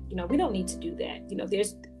was like, we don't need to do that.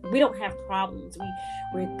 We don't have problems.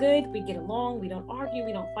 We're good. We get along. We don't argue.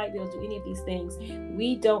 We don't fight. We don't do any of these things.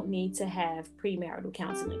 We don't need to have premarital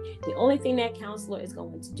counseling. The only thing that counselor is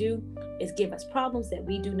going to do is give us problems that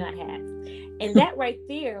we do not have. And that right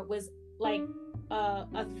there was like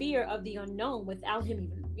a fear of the unknown without him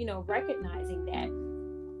even, recognizing that,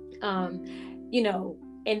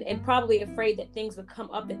 and probably afraid that things would come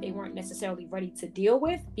up that they weren't necessarily ready to deal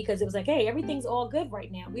with, because it was like, hey, everything's all good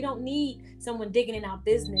right now. We don't need someone digging in our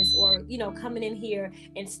business or, coming in here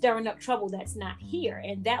and stirring up trouble that's not here.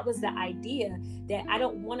 And that was the idea, that I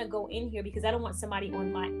don't want to go in here because I don't want somebody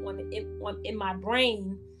in my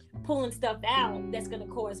brain pulling stuff out that's going to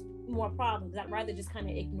cause more problems. I'd rather just kind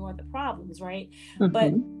of ignore the problems, right? Mm-hmm.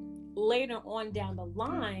 But later on down the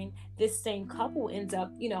line, this same couple ends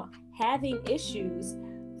up, having issues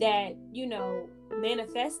that,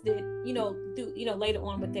 manifested, through, later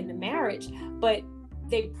on within the marriage. But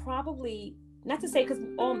they probably, not to say, because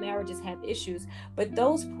all marriages have issues, but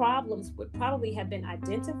those problems would probably have been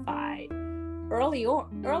identified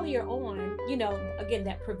earlier on, again,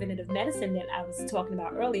 that preventative medicine that I was talking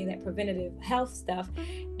about earlier, that preventative health stuff,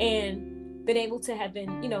 and been able to have been,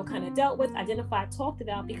 kind of dealt with, identified, talked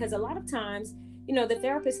about, because a lot of times, the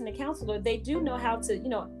therapist and the counselor, they do know how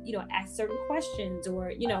to, ask certain questions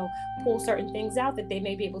or, pull certain things out that they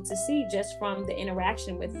may be able to see just from the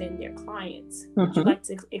interaction within their clients. Mm-hmm. Would you like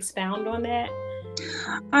to expound on that?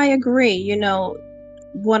 I agree.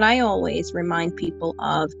 What I always remind people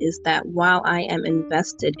of is that while I am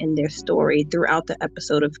invested in their story throughout the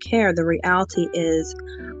episode of care, the reality is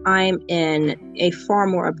I'm in a far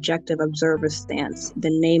more objective observer stance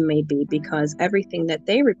than they may be, because everything that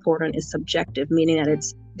they report on is subjective, meaning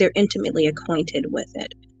that they're intimately acquainted with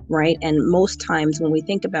it, right? And most times when we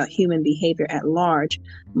think about human behavior at large,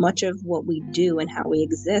 much of what we do and how we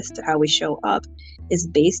exist, how we show up, is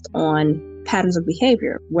based on patterns of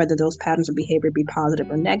behavior, whether those patterns of behavior be positive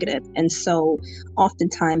or negative. And so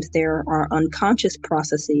oftentimes there are unconscious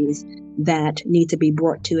processes that need to be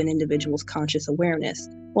brought to an individual's conscious awareness.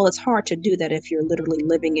 Well, it's hard to do that if you're literally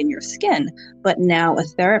living in your skin. But now a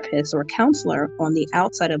therapist or a counselor on the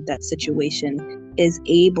outside of that situation is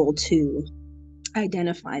able to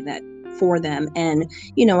identify that for them. And,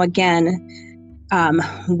 again,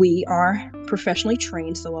 we are professionally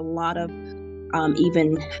trained. So a lot of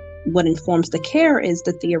even what informs the care is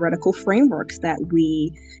the theoretical frameworks that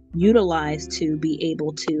we utilize to be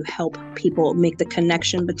able to help people make the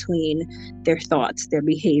connection between their thoughts, their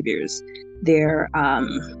behaviors, their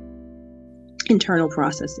internal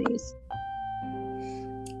processes.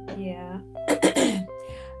 Yeah.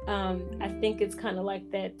 I think it's kind of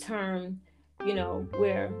like that term,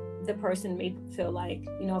 where the person may feel like,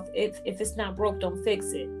 if it's not broke, don't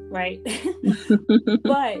fix it, right?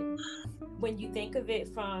 But when you think of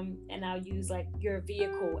it from, and I'll use like your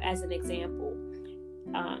vehicle as an example,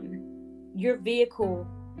 your vehicle,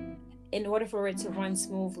 in order for it to run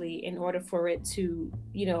smoothly, in order for it to,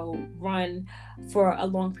 run for a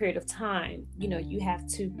long period of time, you have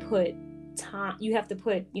to put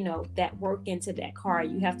that work into that car.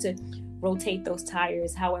 You have to rotate those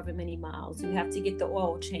tires however many miles. You have to get the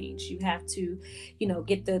oil changed. You have to,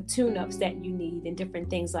 get the tune-ups that you need and different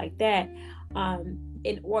things like that.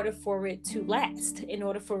 In order for it to last, in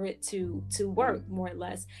order for it to work, more or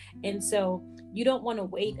less. And so you don't want to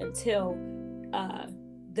wait until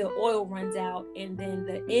the oil runs out and then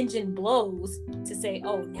the engine blows to say,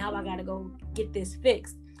 oh, now I got to go get this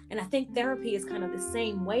fixed. And I think therapy is kind of the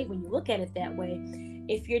same way when you look at it that way.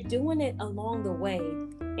 If you're doing it along the way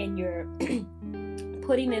and you're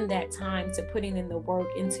putting in that time to putting in the work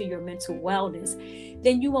into your mental wellness,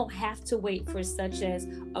 then you won't have to wait for such as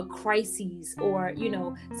a crisis or,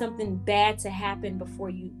 something bad to happen before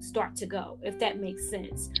you start to go, if that makes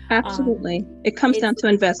sense. Absolutely. It comes down to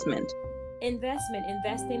investing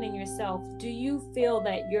in yourself. Do you feel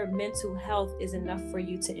that your mental health is enough for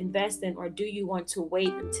you to invest in, or do you want to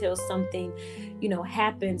wait until something,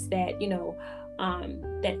 happens that,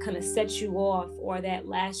 that kind of sets you off, or that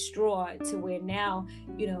last straw to where now,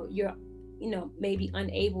 you're, maybe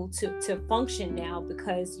unable to function now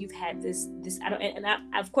because you've had this,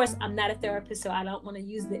 of course, I'm not a therapist, so I don't want to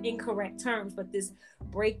use the incorrect terms, but this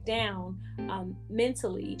breakdown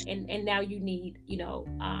mentally, and now you need,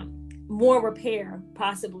 more repair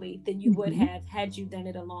possibly than you would have had you done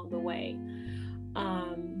it along the way.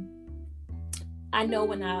 I know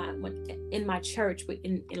when in my church,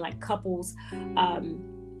 in like couples,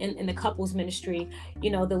 in the couples ministry,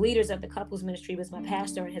 the leaders of the couples ministry was my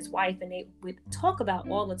pastor and his wife, and they would talk about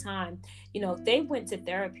all the time, they went to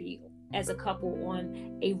therapy as a couple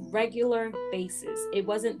on a regular basis. It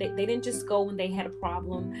wasn't, they didn't just go when they had a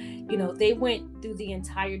problem. They went through the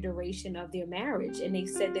entire duration of their marriage, and they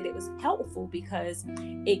said that it was helpful because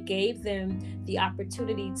it gave them the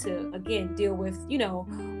opportunity to, again, deal with,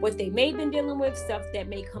 what they may have been dealing with, stuff that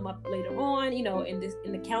may come up later on, in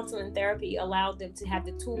the counseling therapy allowed them to have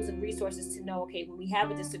the tools and resources to know, okay, when we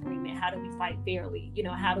have a disagreement, how do we fight fairly?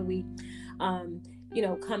 How do we,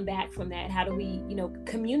 come back from that? How do we,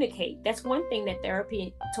 communicate? That's one thing that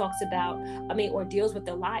therapy talks about, or deals with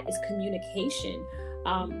a lot, is communication.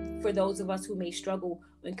 For those of us who may struggle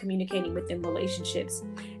in communicating within relationships.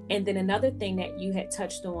 And then another thing that you had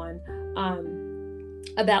touched on,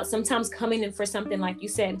 about sometimes coming in for something, like you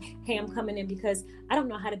said, hey, I'm coming in because I don't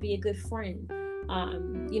know how to be a good friend.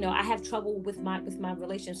 I have trouble with my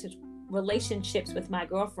relationships with my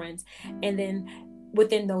girlfriends. And then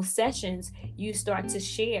within those sessions, you start to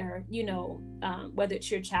share, whether it's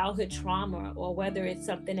your childhood trauma or whether it's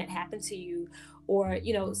something that happened to you, or,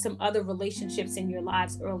 some other relationships in your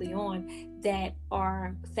lives early on that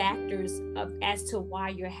are factors as to why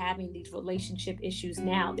you're having these relationship issues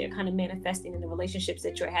now. They're kind of manifesting in the relationships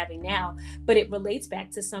that you're having now, but it relates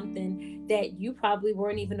back to something that you probably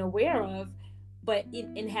weren't even aware of. But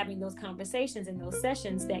in having those conversations in those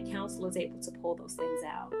sessions, that counselor is able to pull those things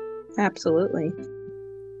out. Absolutely.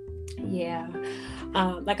 Yeah.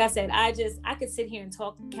 Like I said, I could sit here and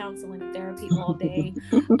talk counseling and therapy all day.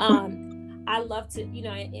 I love to,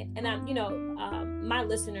 and I'm, my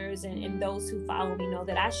listeners and those who follow me know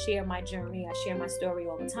that I share my journey. I share my story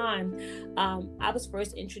all the time. I was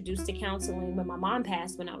first introduced to counseling when my mom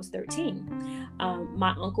passed when I was 13.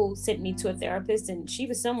 My uncle sent me to a therapist, and she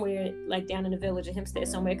was somewhere like down in the village of Hempstead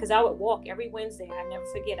somewhere, because I would walk every Wednesday. I never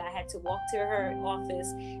forget, I had to walk to her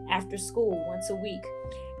office after school once a week.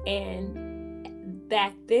 And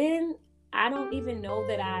back then, I don't even know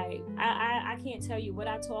that I can't tell you what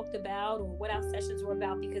I talked about or what our sessions were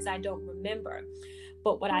about, because I don't remember.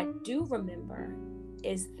 But what I do remember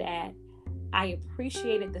is that I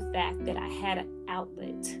appreciated the fact that I had an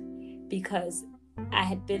outlet, because I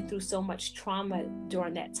had been through so much trauma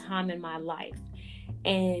during that time in my life.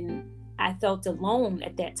 And I felt alone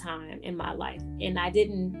at that time in my life, and I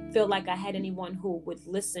didn't feel like I had anyone who would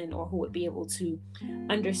listen or who would be able to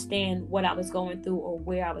understand what I was going through or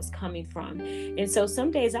where I was coming from. And so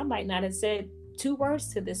some days I might not have said 2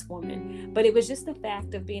 words to this woman, but it was just the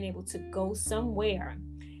fact of being able to go somewhere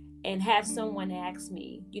and have someone ask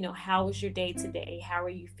me, how was your day today? How are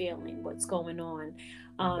you feeling? What's going on?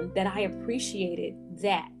 That I appreciated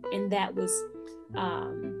that. And that was,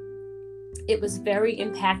 it was very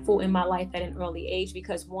impactful in my life at an early age,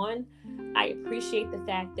 because one, I appreciate the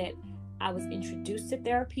fact that I was introduced to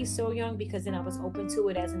therapy so young, because then I was open to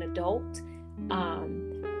it as an adult.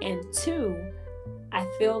 And 2, I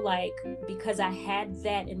feel like because I had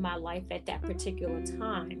that in my life at that particular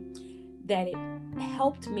time, that it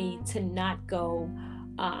helped me to not go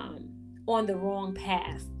on the wrong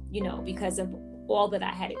path, because of all that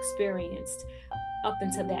I had experienced up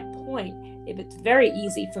until that point. It was very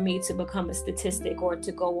easy for me to become a statistic or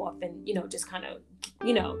to go off and, just kind of,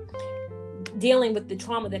 dealing with the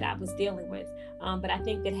trauma that I was dealing with. But I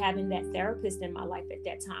think that having that therapist in my life at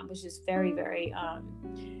that time was just very, very,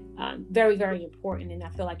 very, very important. And I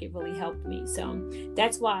feel like it really helped me. So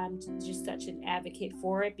that's why I'm just such an advocate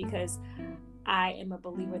for it, because I am a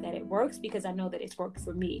believer that it works, because I know that it's worked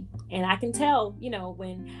for me. And I can tell,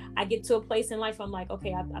 when I get to a place in life, I'm like,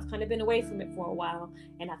 okay, I've kind of been away from it for a while,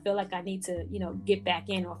 and I feel like I need to, get back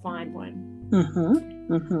in or find one.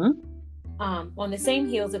 Mm-hmm. Mm-hmm. On the same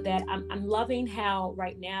heels of that, I'm loving how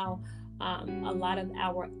right now a lot of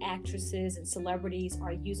our actresses and celebrities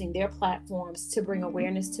are using their platforms to bring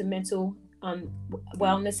awareness to mental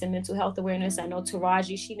wellness and mental health awareness. I know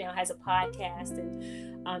Taraji, she now has a podcast,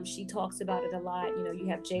 and she talks about it a lot. You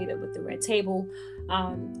have Jada with the Red Table,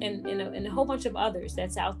 and a whole bunch of others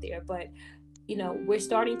that's out there. But we're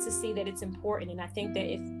starting to see that it's important. And I think that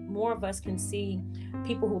if more of us can see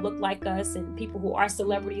people who look like us and people who are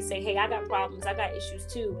celebrities say, hey, I got problems, I got issues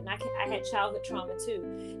too, and I had childhood trauma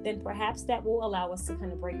too, then perhaps that will allow us to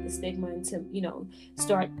kind of break the stigma and to,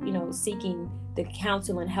 start, seeking the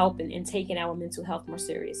counsel and help and taking our mental health more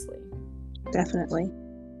seriously. Definitely.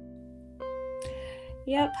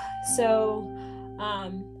 Yep. So,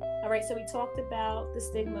 all right. So we talked about the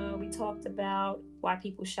stigma. We talked about why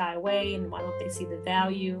people shy away and why don't they see the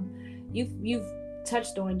value. You've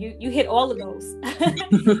touched on, you hit all of those.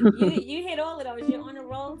 you hit all of those. You're on a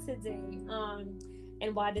roll today.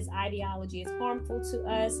 and why this ideology is harmful to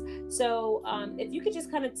us. So if you could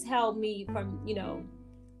just kind of tell me from,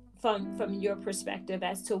 from your perspective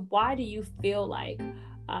as to why do you feel like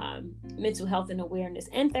mental health and awareness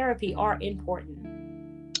and therapy are important?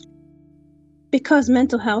 Because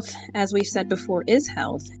mental health, as we've said before, is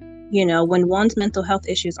health. When one's mental health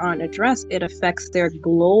issues aren't addressed, it affects their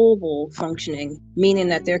global functioning, meaning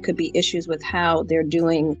that there could be issues with how they're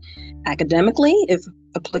doing academically, if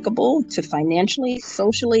applicable, to financially,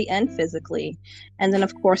 socially, and physically. And then,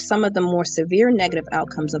 of course, some of the more severe negative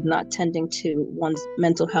outcomes of not tending to one's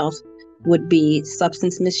mental health would be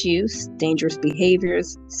substance misuse, dangerous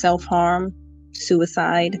behaviors, self-harm,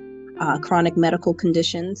 suicide, chronic medical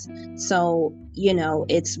conditions. So,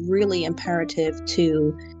 it's really imperative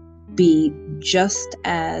to be just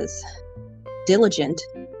as diligent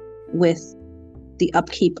with the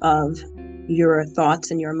upkeep of your thoughts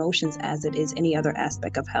and your emotions as it is any other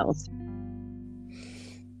aspect of health.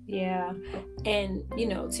 Yeah. And,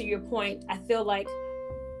 to your point, I feel like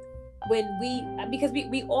because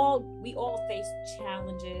we all face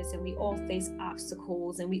challenges, and we all face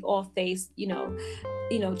obstacles, and we all face,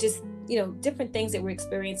 different things that we're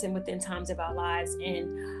experiencing within times of our lives.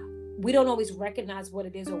 And we don't always recognize what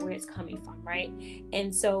it is or where it's coming from, right?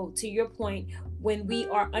 And so, to your point, when we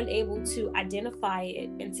are unable to identify it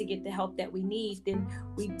and to get the help that we need, then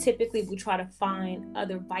we typically will try to find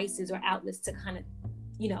other vices or outlets to kind of,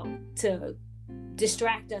 to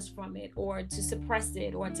distract us from it, or to suppress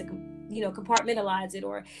it, or to compartmentalize it,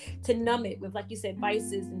 or to numb it with, like you said,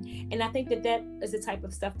 vices. And I think that is the type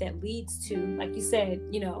of stuff that leads to, like you said,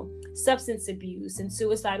 substance abuse and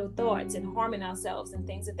suicidal thoughts and harming ourselves and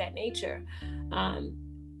things of that nature,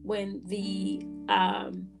 when the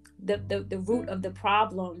root of the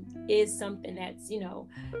problem is something that's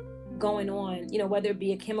going on, whether it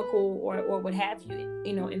be a chemical or what have you,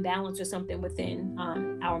 imbalance or something within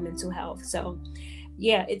our mental health. So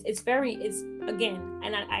yeah, it's again,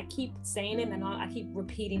 and I keep saying it, and I keep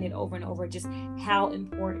repeating it over and over, just how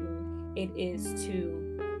important it is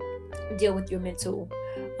to deal with your mental,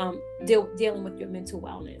 dealing with your mental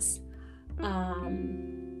wellness.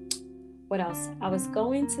 What else? I was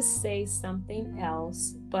going to say something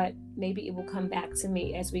else, but maybe it will come back to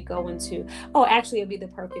me as we go into. Oh, actually, it'll be the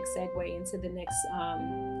perfect segue into the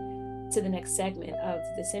next segment of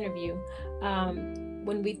this interview.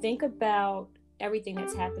 When we think about everything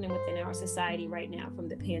that's happening within our society right now, from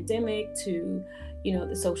the pandemic to,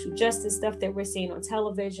 the social justice stuff that we're seeing on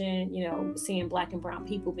television, seeing Black and brown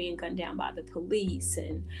people being gunned down by the police,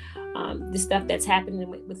 and the stuff that's happening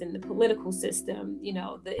within the political system,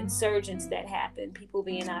 the insurgents that happen, people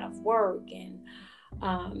being out of work, and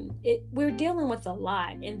we're dealing with a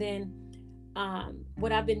lot. And then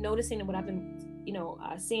what I've been noticing, and what I've been,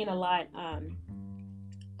 seeing a lot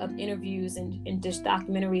of interviews and just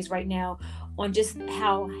documentaries right now on just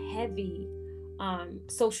how heavy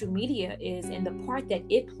social media is, and the part that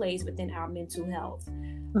it plays within our mental health.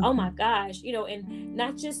 Mm-hmm. Oh my gosh, and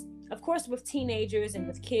not just, of course, with teenagers and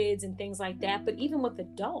with kids and things like that, but even with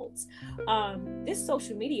adults, this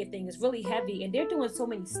social media thing is really heavy, and they're doing so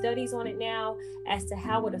many studies on it now as to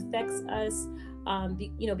how it affects us,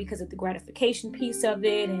 because of the gratification piece of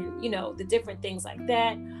it, and the different things like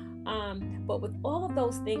that. But with all of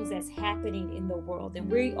those things that's happening in the world, and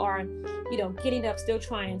we are, getting up, still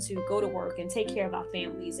trying to go to work and take care of our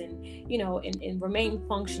families, and, and remain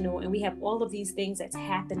functional, and we have all of these things that's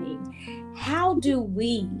happening. How do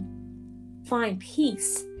we find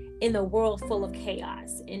peace in the world full of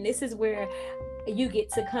chaos? And this is where you get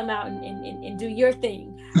to come out and do your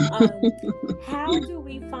thing. How do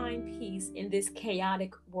we find peace in this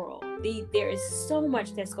chaotic world? There is so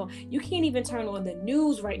much that's going. You can't even turn on the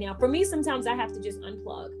news right now. For me, sometimes I have to just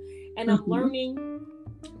unplug, and I'm learning,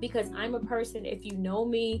 because I'm a person, if you know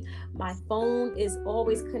me, my phone is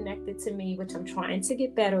always connected to me, which I'm trying to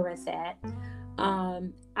get better at that.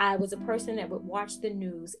 I was a person that would watch the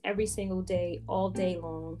news every single day, all day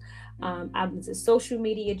long. I was a social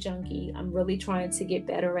media junkie. I'm really trying to get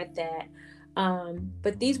better at that.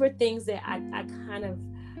 But these were things that I kind of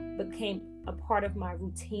became a part of my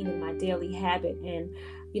routine and my daily habit. And,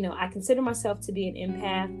 I consider myself to be an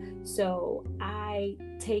empath. So I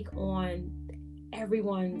take on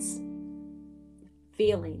everyone's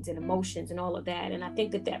feelings and emotions and all of that. And I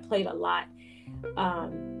think that played a lot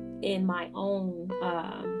in my own,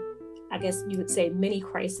 I guess you would say, mini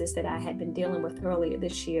crisis that I had been dealing with earlier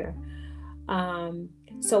this year.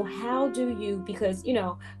 So how do you, because,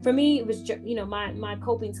 for me, it was, my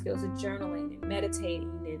coping skills are journaling and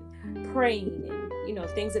meditating and praying and,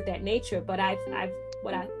 things of that nature. But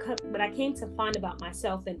what I came to find about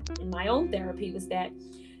myself and in my own therapy was that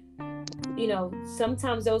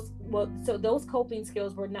sometimes those coping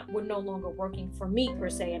skills were no longer working for me per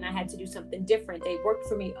se, and I had to do something different. They worked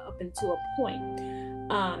for me up until a point.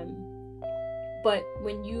 But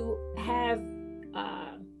when you have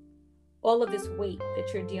all of this weight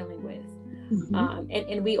that you're dealing with,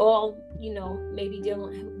 and we all,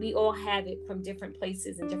 we all have it from different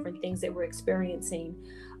places and different things that we're experiencing.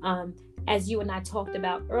 As you and I talked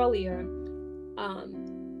about earlier,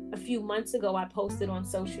 a few months ago, I posted on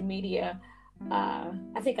social media. I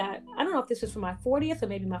don't know if this was for my 40th or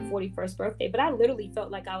maybe my 41st birthday, but I literally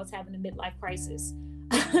felt like I was having a midlife crisis.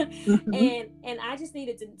 And I just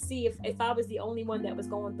needed to see if I was the only one that was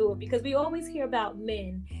going through it, because we always hear about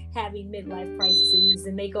men having midlife crises,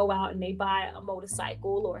 and they go out and they buy a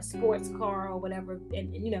motorcycle or a sports car or whatever,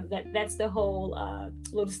 and that's the whole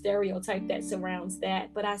little stereotype that surrounds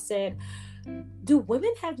that. But I said, do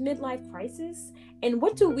women have midlife crisis? And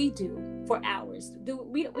what do we do for ours?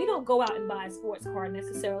 We don't go out and buy a sports car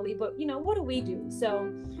necessarily, but what do we do?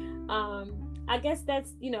 So I guess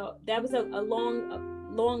that's that was a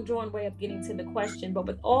long drawn way of getting to the question. But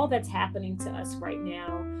with all that's happening to us right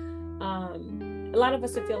now, a lot of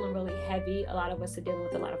us are feeling really heavy. A lot of us are dealing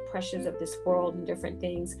with a lot of pressures of this world and different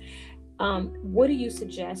things. What do you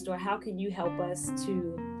suggest, or how can you help us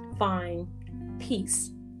to find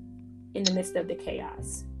peace in the midst of the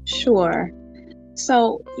chaos? Sure.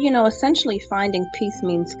 So, essentially finding peace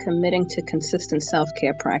means committing to consistent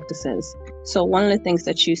self-care practices. So one of the things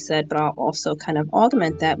that you said, but I'll also kind of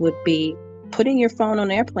augment that, would be putting your phone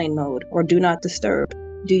on airplane mode or do not disturb.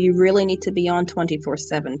 Do you really need to be on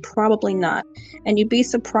 24/7? Probably not. And you'd be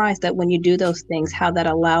surprised that when you do those things, how that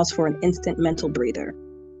allows for an instant mental breather.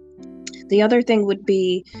 The other thing would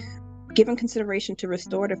be giving consideration to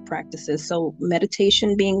restorative practices. So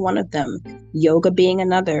meditation being one of them, yoga being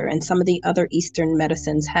another, and some of the other Eastern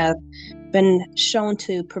medicines have been shown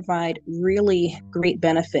to provide really great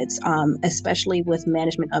benefits, especially with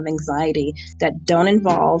management of anxiety that don't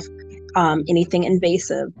involve anything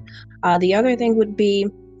invasive. The other thing would be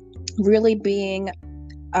really being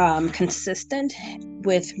consistent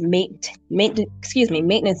with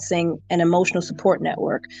maintenancing an emotional support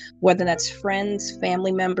network, whether that's friends,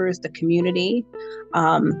 family members, the community,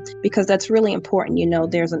 because that's really important.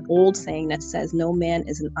 There's an old saying that says no man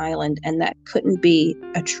is an island, and that couldn't be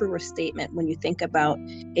a truer statement when you think about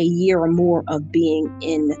a year or more of being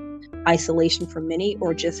in isolation for many,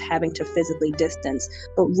 or just having to physically distance,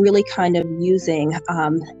 but really kind of using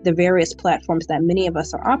the various platforms that many of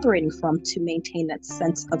us are operating from to maintain that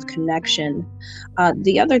sense of connection.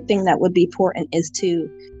 The other thing that would be important is to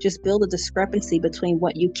just build a discrepancy between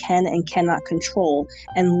what you can and cannot control.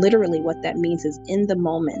 And literally what that means is in the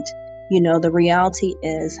moment. The reality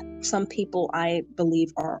is some people, I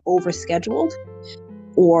believe, are overscheduled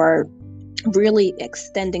or really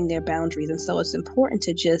extending their boundaries. And so it's important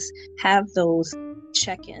to just have those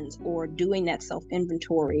check-ins or doing that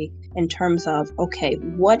self-inventory in terms of, okay,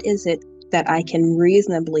 what is it that I can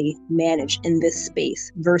reasonably manage in this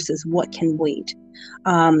space versus what can wait?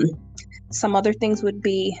 Some other things would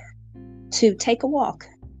be to take a walk.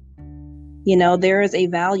 There is a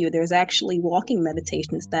value. There's actually walking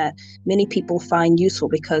meditations that many people find useful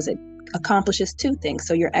because it accomplishes two things.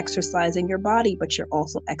 So you're exercising your body, but you're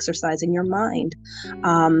also exercising your mind.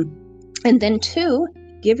 And then two,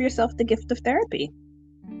 give yourself the gift of therapy,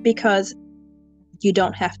 because you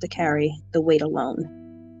don't have to carry the weight alone.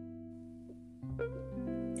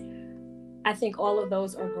 I think all of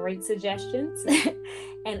those are great suggestions.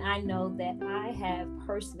 And I know that I have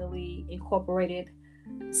personally incorporated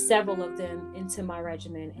several of them into my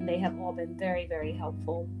regimen, and they have all been very, very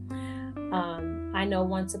helpful. I know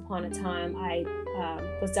once upon a time I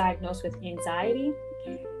was diagnosed with anxiety,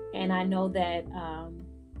 and I know that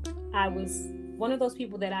I was one of those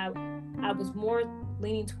people that I was more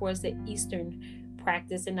leaning towards the Eastern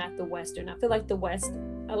practice and not the Western. I feel like the West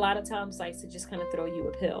a lot of times likes to just kind of throw you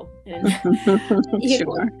a pill, and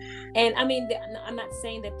Sure. And I mean, I'm not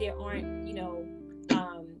saying that there aren't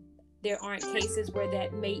there aren't cases where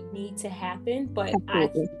that may need to happen, but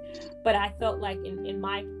I felt like in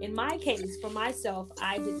my case, for myself,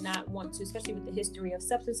 I did not want to, especially with the history of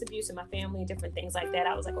substance abuse in my family and different things like that.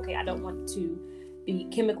 I was like, okay, I don't want to be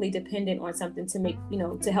chemically dependent on something to make,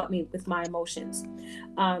 to help me with my emotions.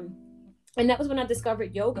 And that was when I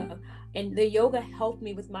discovered yoga, and the yoga helped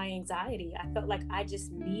me with my anxiety. I felt like I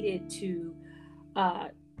just needed to, I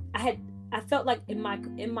felt like in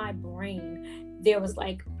my brain, there was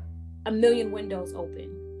like a million windows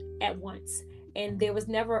open at once, and there was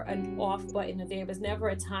never an off button, or there was never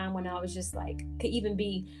a time when I was just like, could even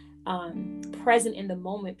be present in the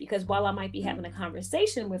moment, because while I might be having a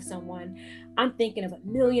conversation with someone, I'm thinking of a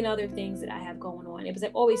million other things that I have going on. It was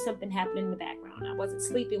like always something happening in the background. I wasn't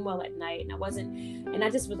sleeping well at night, and I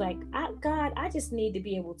just was like, God, I just need to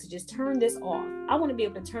be able to just turn this off. I want to be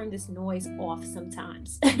able to turn this noise off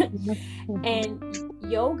sometimes. And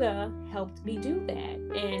yoga helped me do that.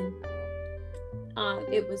 And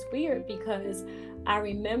it was weird because I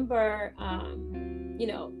remember,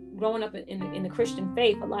 growing up in the Christian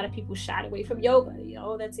faith, a lot of people shied away from yoga.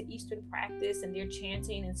 That's an Eastern practice, and they're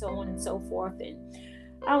chanting and so on and so forth. And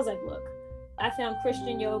I was like, look, I found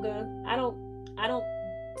Christian yoga. I don't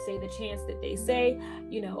say the chants that they say.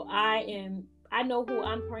 I know who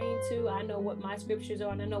I'm praying to. I know what my scriptures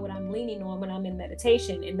are, and I know what I'm leaning on when I'm in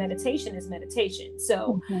meditation. And meditation is meditation.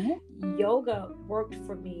 So yoga worked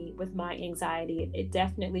for me with my anxiety. It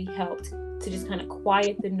definitely helped to just kind of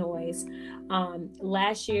quiet the noise.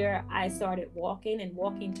 Last year, I started walking, and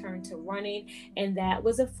walking turned to running, and that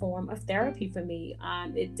was a form of therapy for me.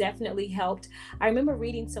 It definitely helped. I remember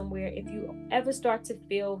reading somewhere, if you ever start to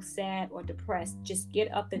feel sad or depressed, just get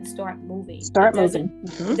up and start moving.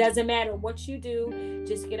 It doesn't matter what you do,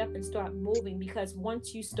 just get up and start moving, because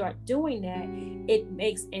once you start doing that, it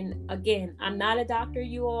makes, and again, I'm not a doctor,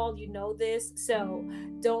 you all, you know this, so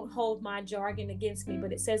don't hold my jargon against me,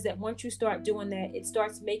 but it says that once you start doing that, it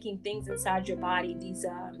starts making things inside your body, these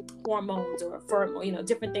hormones or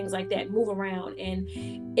different things like that move around, and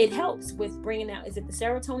it helps with bringing out, is it the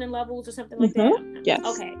serotonin levels or something like that? Yes.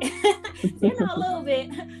 Okay. A little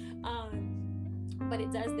bit. But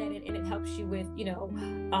it does that, and it helps you with,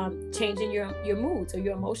 changing your moods or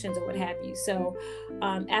your emotions or what have you. So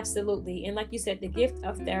absolutely. And like you said, the gift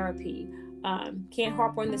of therapy, can't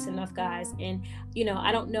harp on this enough, guys. And,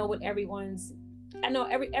 I don't know what everyone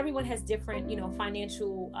has different,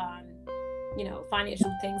 financial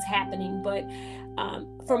things happening. But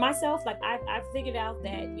for myself, like I've figured out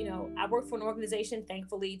that, I work for an organization,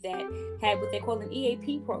 thankfully, that had what they call an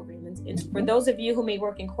EAP program. And for those of you who may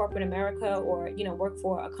work in corporate America or, work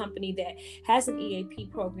for a company that has an EAP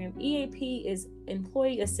program, EAP is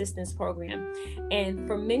Employee Assistance Program. And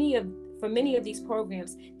for many of these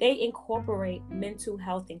programs, they incorporate mental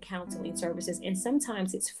health and counseling services, and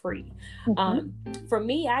sometimes it's free. For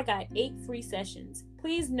me, I got 8 free sessions.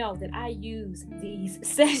 Please know that I use these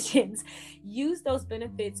sessions, use those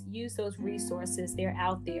benefits, use those resources. They're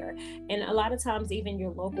out there. And a lot of times, even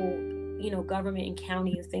your local, government and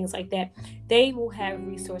county and things like that, they will have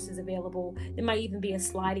resources available. There might even be a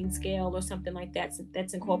sliding scale or something like that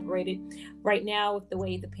that's incorporated. Right now, with the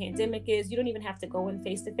way the pandemic is, you don't even have to go in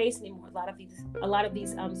face to face anymore. A lot of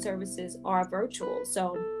these services are virtual.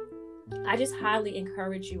 So I just highly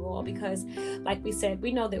encourage you all, because like we said,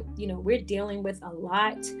 we know that, we're dealing with a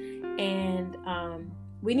lot, and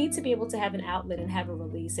we need to be able to have an outlet and have a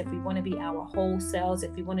release if we want to be our whole selves,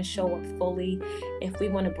 if we want to show up fully, if we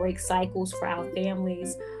want to break cycles for our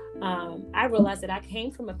families. I realized that I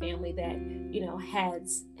came from a family that,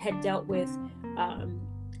 had dealt with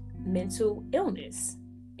mental illness.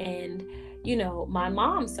 And, my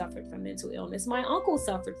mom suffered from mental illness. My uncle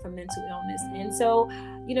suffered from mental illness. And so,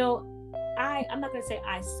 I'm not going to say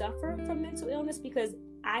I suffer from mental illness, because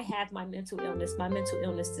I have my mental illness. My mental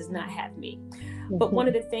illness does not have me. But one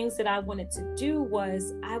of the things that I wanted to do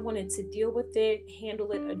was I wanted to deal with it,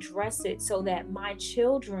 handle it, address it, so that my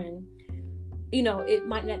children, it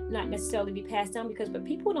might not necessarily be passed down, because what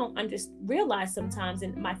people don't realize sometimes,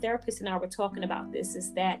 and my therapist and I were talking about this,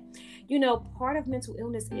 is that, part of mental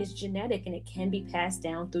illness is genetic, and it can be passed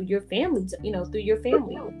down through your family, through your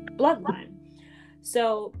family bloodline.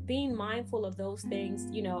 So being mindful of those things,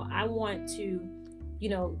 I want to,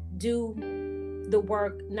 do the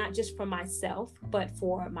work, not just for myself, but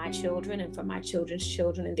for my children and for my children's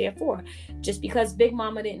children. And therefore, just because Big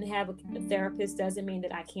Mama didn't have a therapist doesn't mean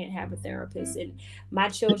that I can't have a therapist. And my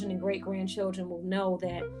children and great grandchildren will know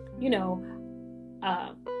that,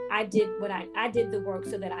 I did the work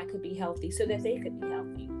so that I could be healthy, so that they could be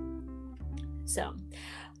healthy. So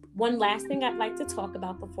one last thing I'd like to talk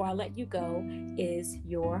about before I let you go is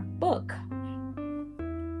your book.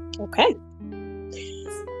 Okay.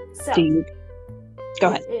 So go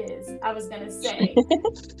ahead. I was going to say,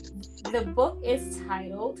 the book is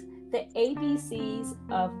titled The ABCs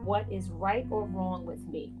of What is Right or Wrong with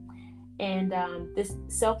Me. And this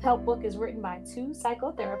self-help book is written by 2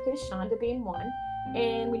 psychotherapists, Shonda being one.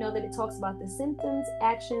 And we know that it talks about the symptoms,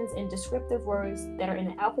 actions, and descriptive words that are in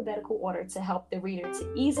an alphabetical order to help the reader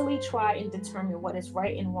to easily try and determine what is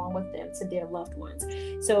right and wrong with them to their loved ones.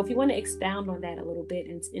 So if you want to expound on that a little bit,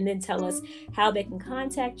 and then tell us how they can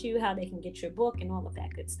contact you, how they can get your book, and all of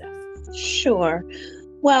that good stuff. Sure.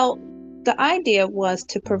 Well, The idea was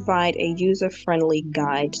to provide a user-friendly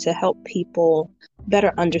guide to help people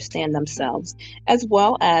better understand themselves, as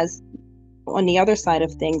well as, on the other side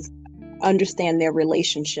of things, understand their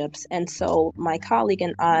relationships. And so my colleague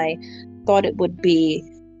and I thought it would be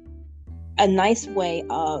a nice way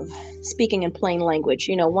of speaking in plain language.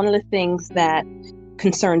 You know, one of the things that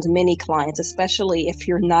concerns many clients, especially if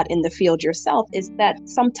you're not in the field yourself, is that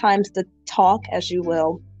sometimes the talk, as you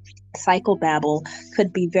will, psychobabble,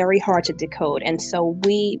 could be very hard to decode. And so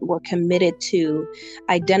we were committed to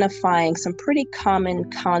identifying some pretty common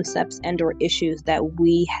concepts and or issues that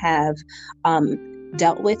we have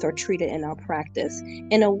dealt with or treated in our practice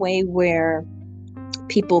in a way where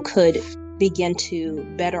people could begin to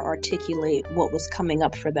better articulate what was coming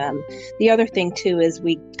up for them. The other thing too is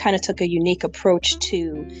we kind of took a unique approach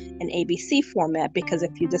to an ABC format, because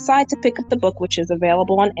if you decide to pick up the book, which is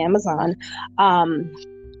available on Amazon,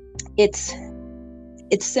 it's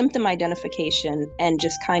symptom identification and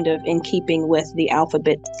just kind of in keeping with the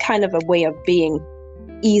alphabet, kind of a way of being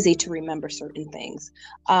easy to remember certain things.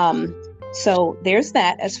 So there's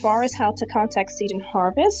that. As far as how to contact Seed and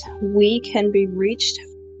Harvest, we can be reached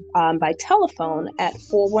by telephone at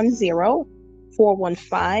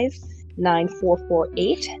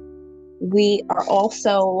 410-415-9448. We are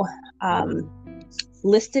also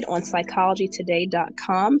listed on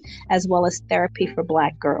psychologytoday.com, as well as Therapy for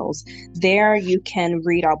Black Girls. There you can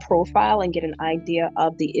read our profile and get an idea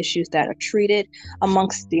of the issues that are treated,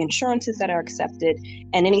 amongst the insurances that are accepted,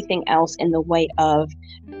 and anything else in the way of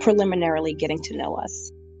preliminarily getting to know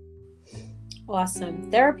us. Awesome.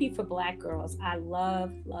 Therapy for Black Girls. I love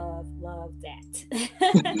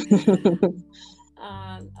that.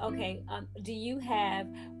 Okay. Do you have,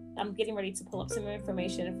 I'm getting ready to pull up some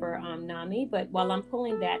information for NAMI, but while I'm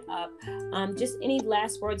pulling that up, just any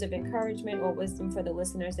last words of encouragement or wisdom for the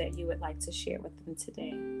listeners that you would like to share with them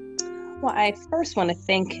today? Well, I first want to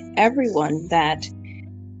thank everyone that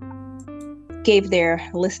gave their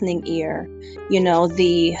listening ear. You know,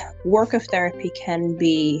 the work of therapy can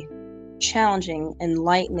be challenging,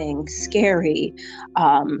 enlightening, scary,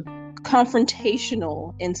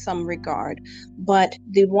 confrontational in some regard. But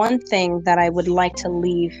the one thing that I would like to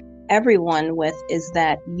leave everyone with is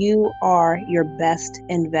that you are your best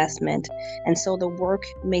investment. And so the work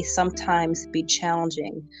may sometimes be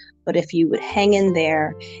challenging, but if you would hang in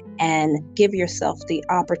there and give yourself the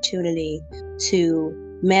opportunity to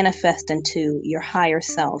manifest into your higher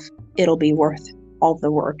self, it'll be worth all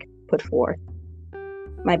the work put forth.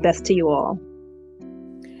 My best to you all.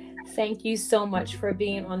 Thank you so much for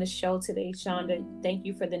being on the show today, Shonda. Thank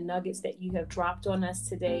you for the nuggets that you have dropped on us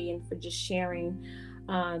today and for just sharing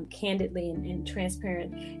candidly and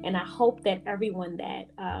transparent. And I hope that everyone that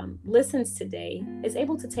listens today is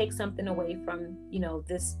able to take something away from,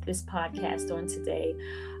 this podcast on today.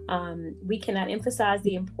 We cannot emphasize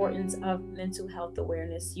the importance of mental health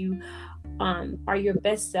awareness. You are your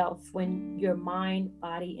best self when your mind,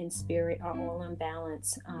 body, and spirit are all in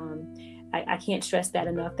balance. I can't stress that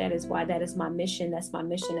enough. That is why that is my mission. That's my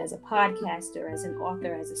mission as a podcaster, as an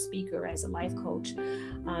author, as a speaker, as a life coach,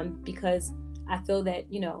 because I feel that,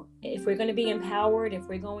 if we're going to be empowered, if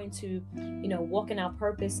we're going to, walk in our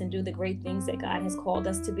purpose and do the great things that God has called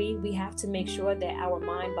us to be, we have to make sure that our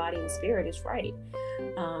mind, body, and spirit is right.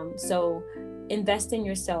 So invest in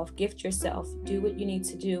yourself, gift yourself, do what you need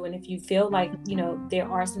to do. And if you feel like, there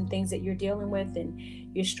are some things that you're dealing with and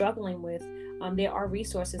you're struggling with, there are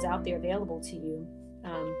resources out there available to you.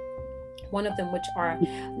 One of them, which are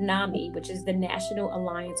NAMI, which is the National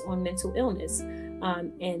Alliance on Mental Illness.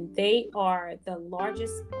 And they are the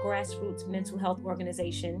largest grassroots mental health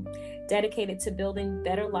organization dedicated to building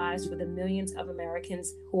better lives for the millions of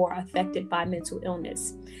Americans who are affected by mental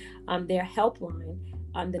illness. Their helpline,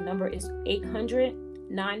 the number is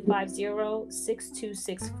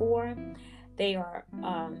 800-950-6264. They are,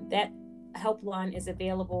 that helpline is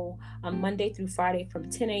available Monday through Friday from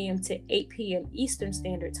 10 a.m. to 8 p.m. Eastern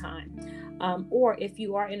Standard Time. Or if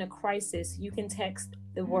you are in a crisis, you can text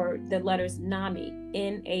the letters NAMI,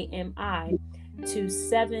 N-A-M-I, to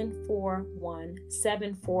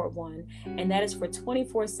 741-741. And that is for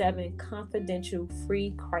 24/7 confidential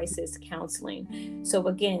free crisis counseling. So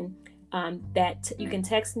again, that you can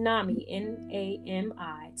text NAMI,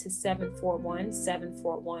 N-A-M-I, to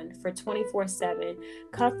 741-741 for 24/7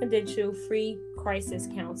 confidential free crisis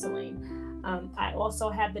counseling. I also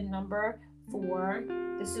have the number for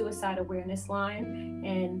the Suicide Awareness Line,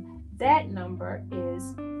 and that number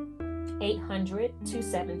is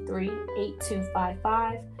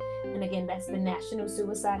 800-273-8255. And again, that's the National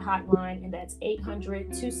Suicide Hotline, and that's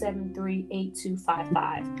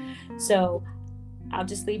 800-273-8255. So I'll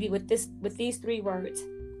just leave you with these three words: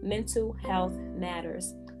 Mental Health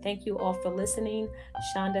Matters. Thank you all for listening.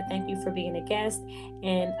 Shonda, thank you for being a guest.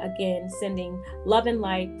 And again, sending love and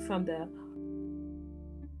light from the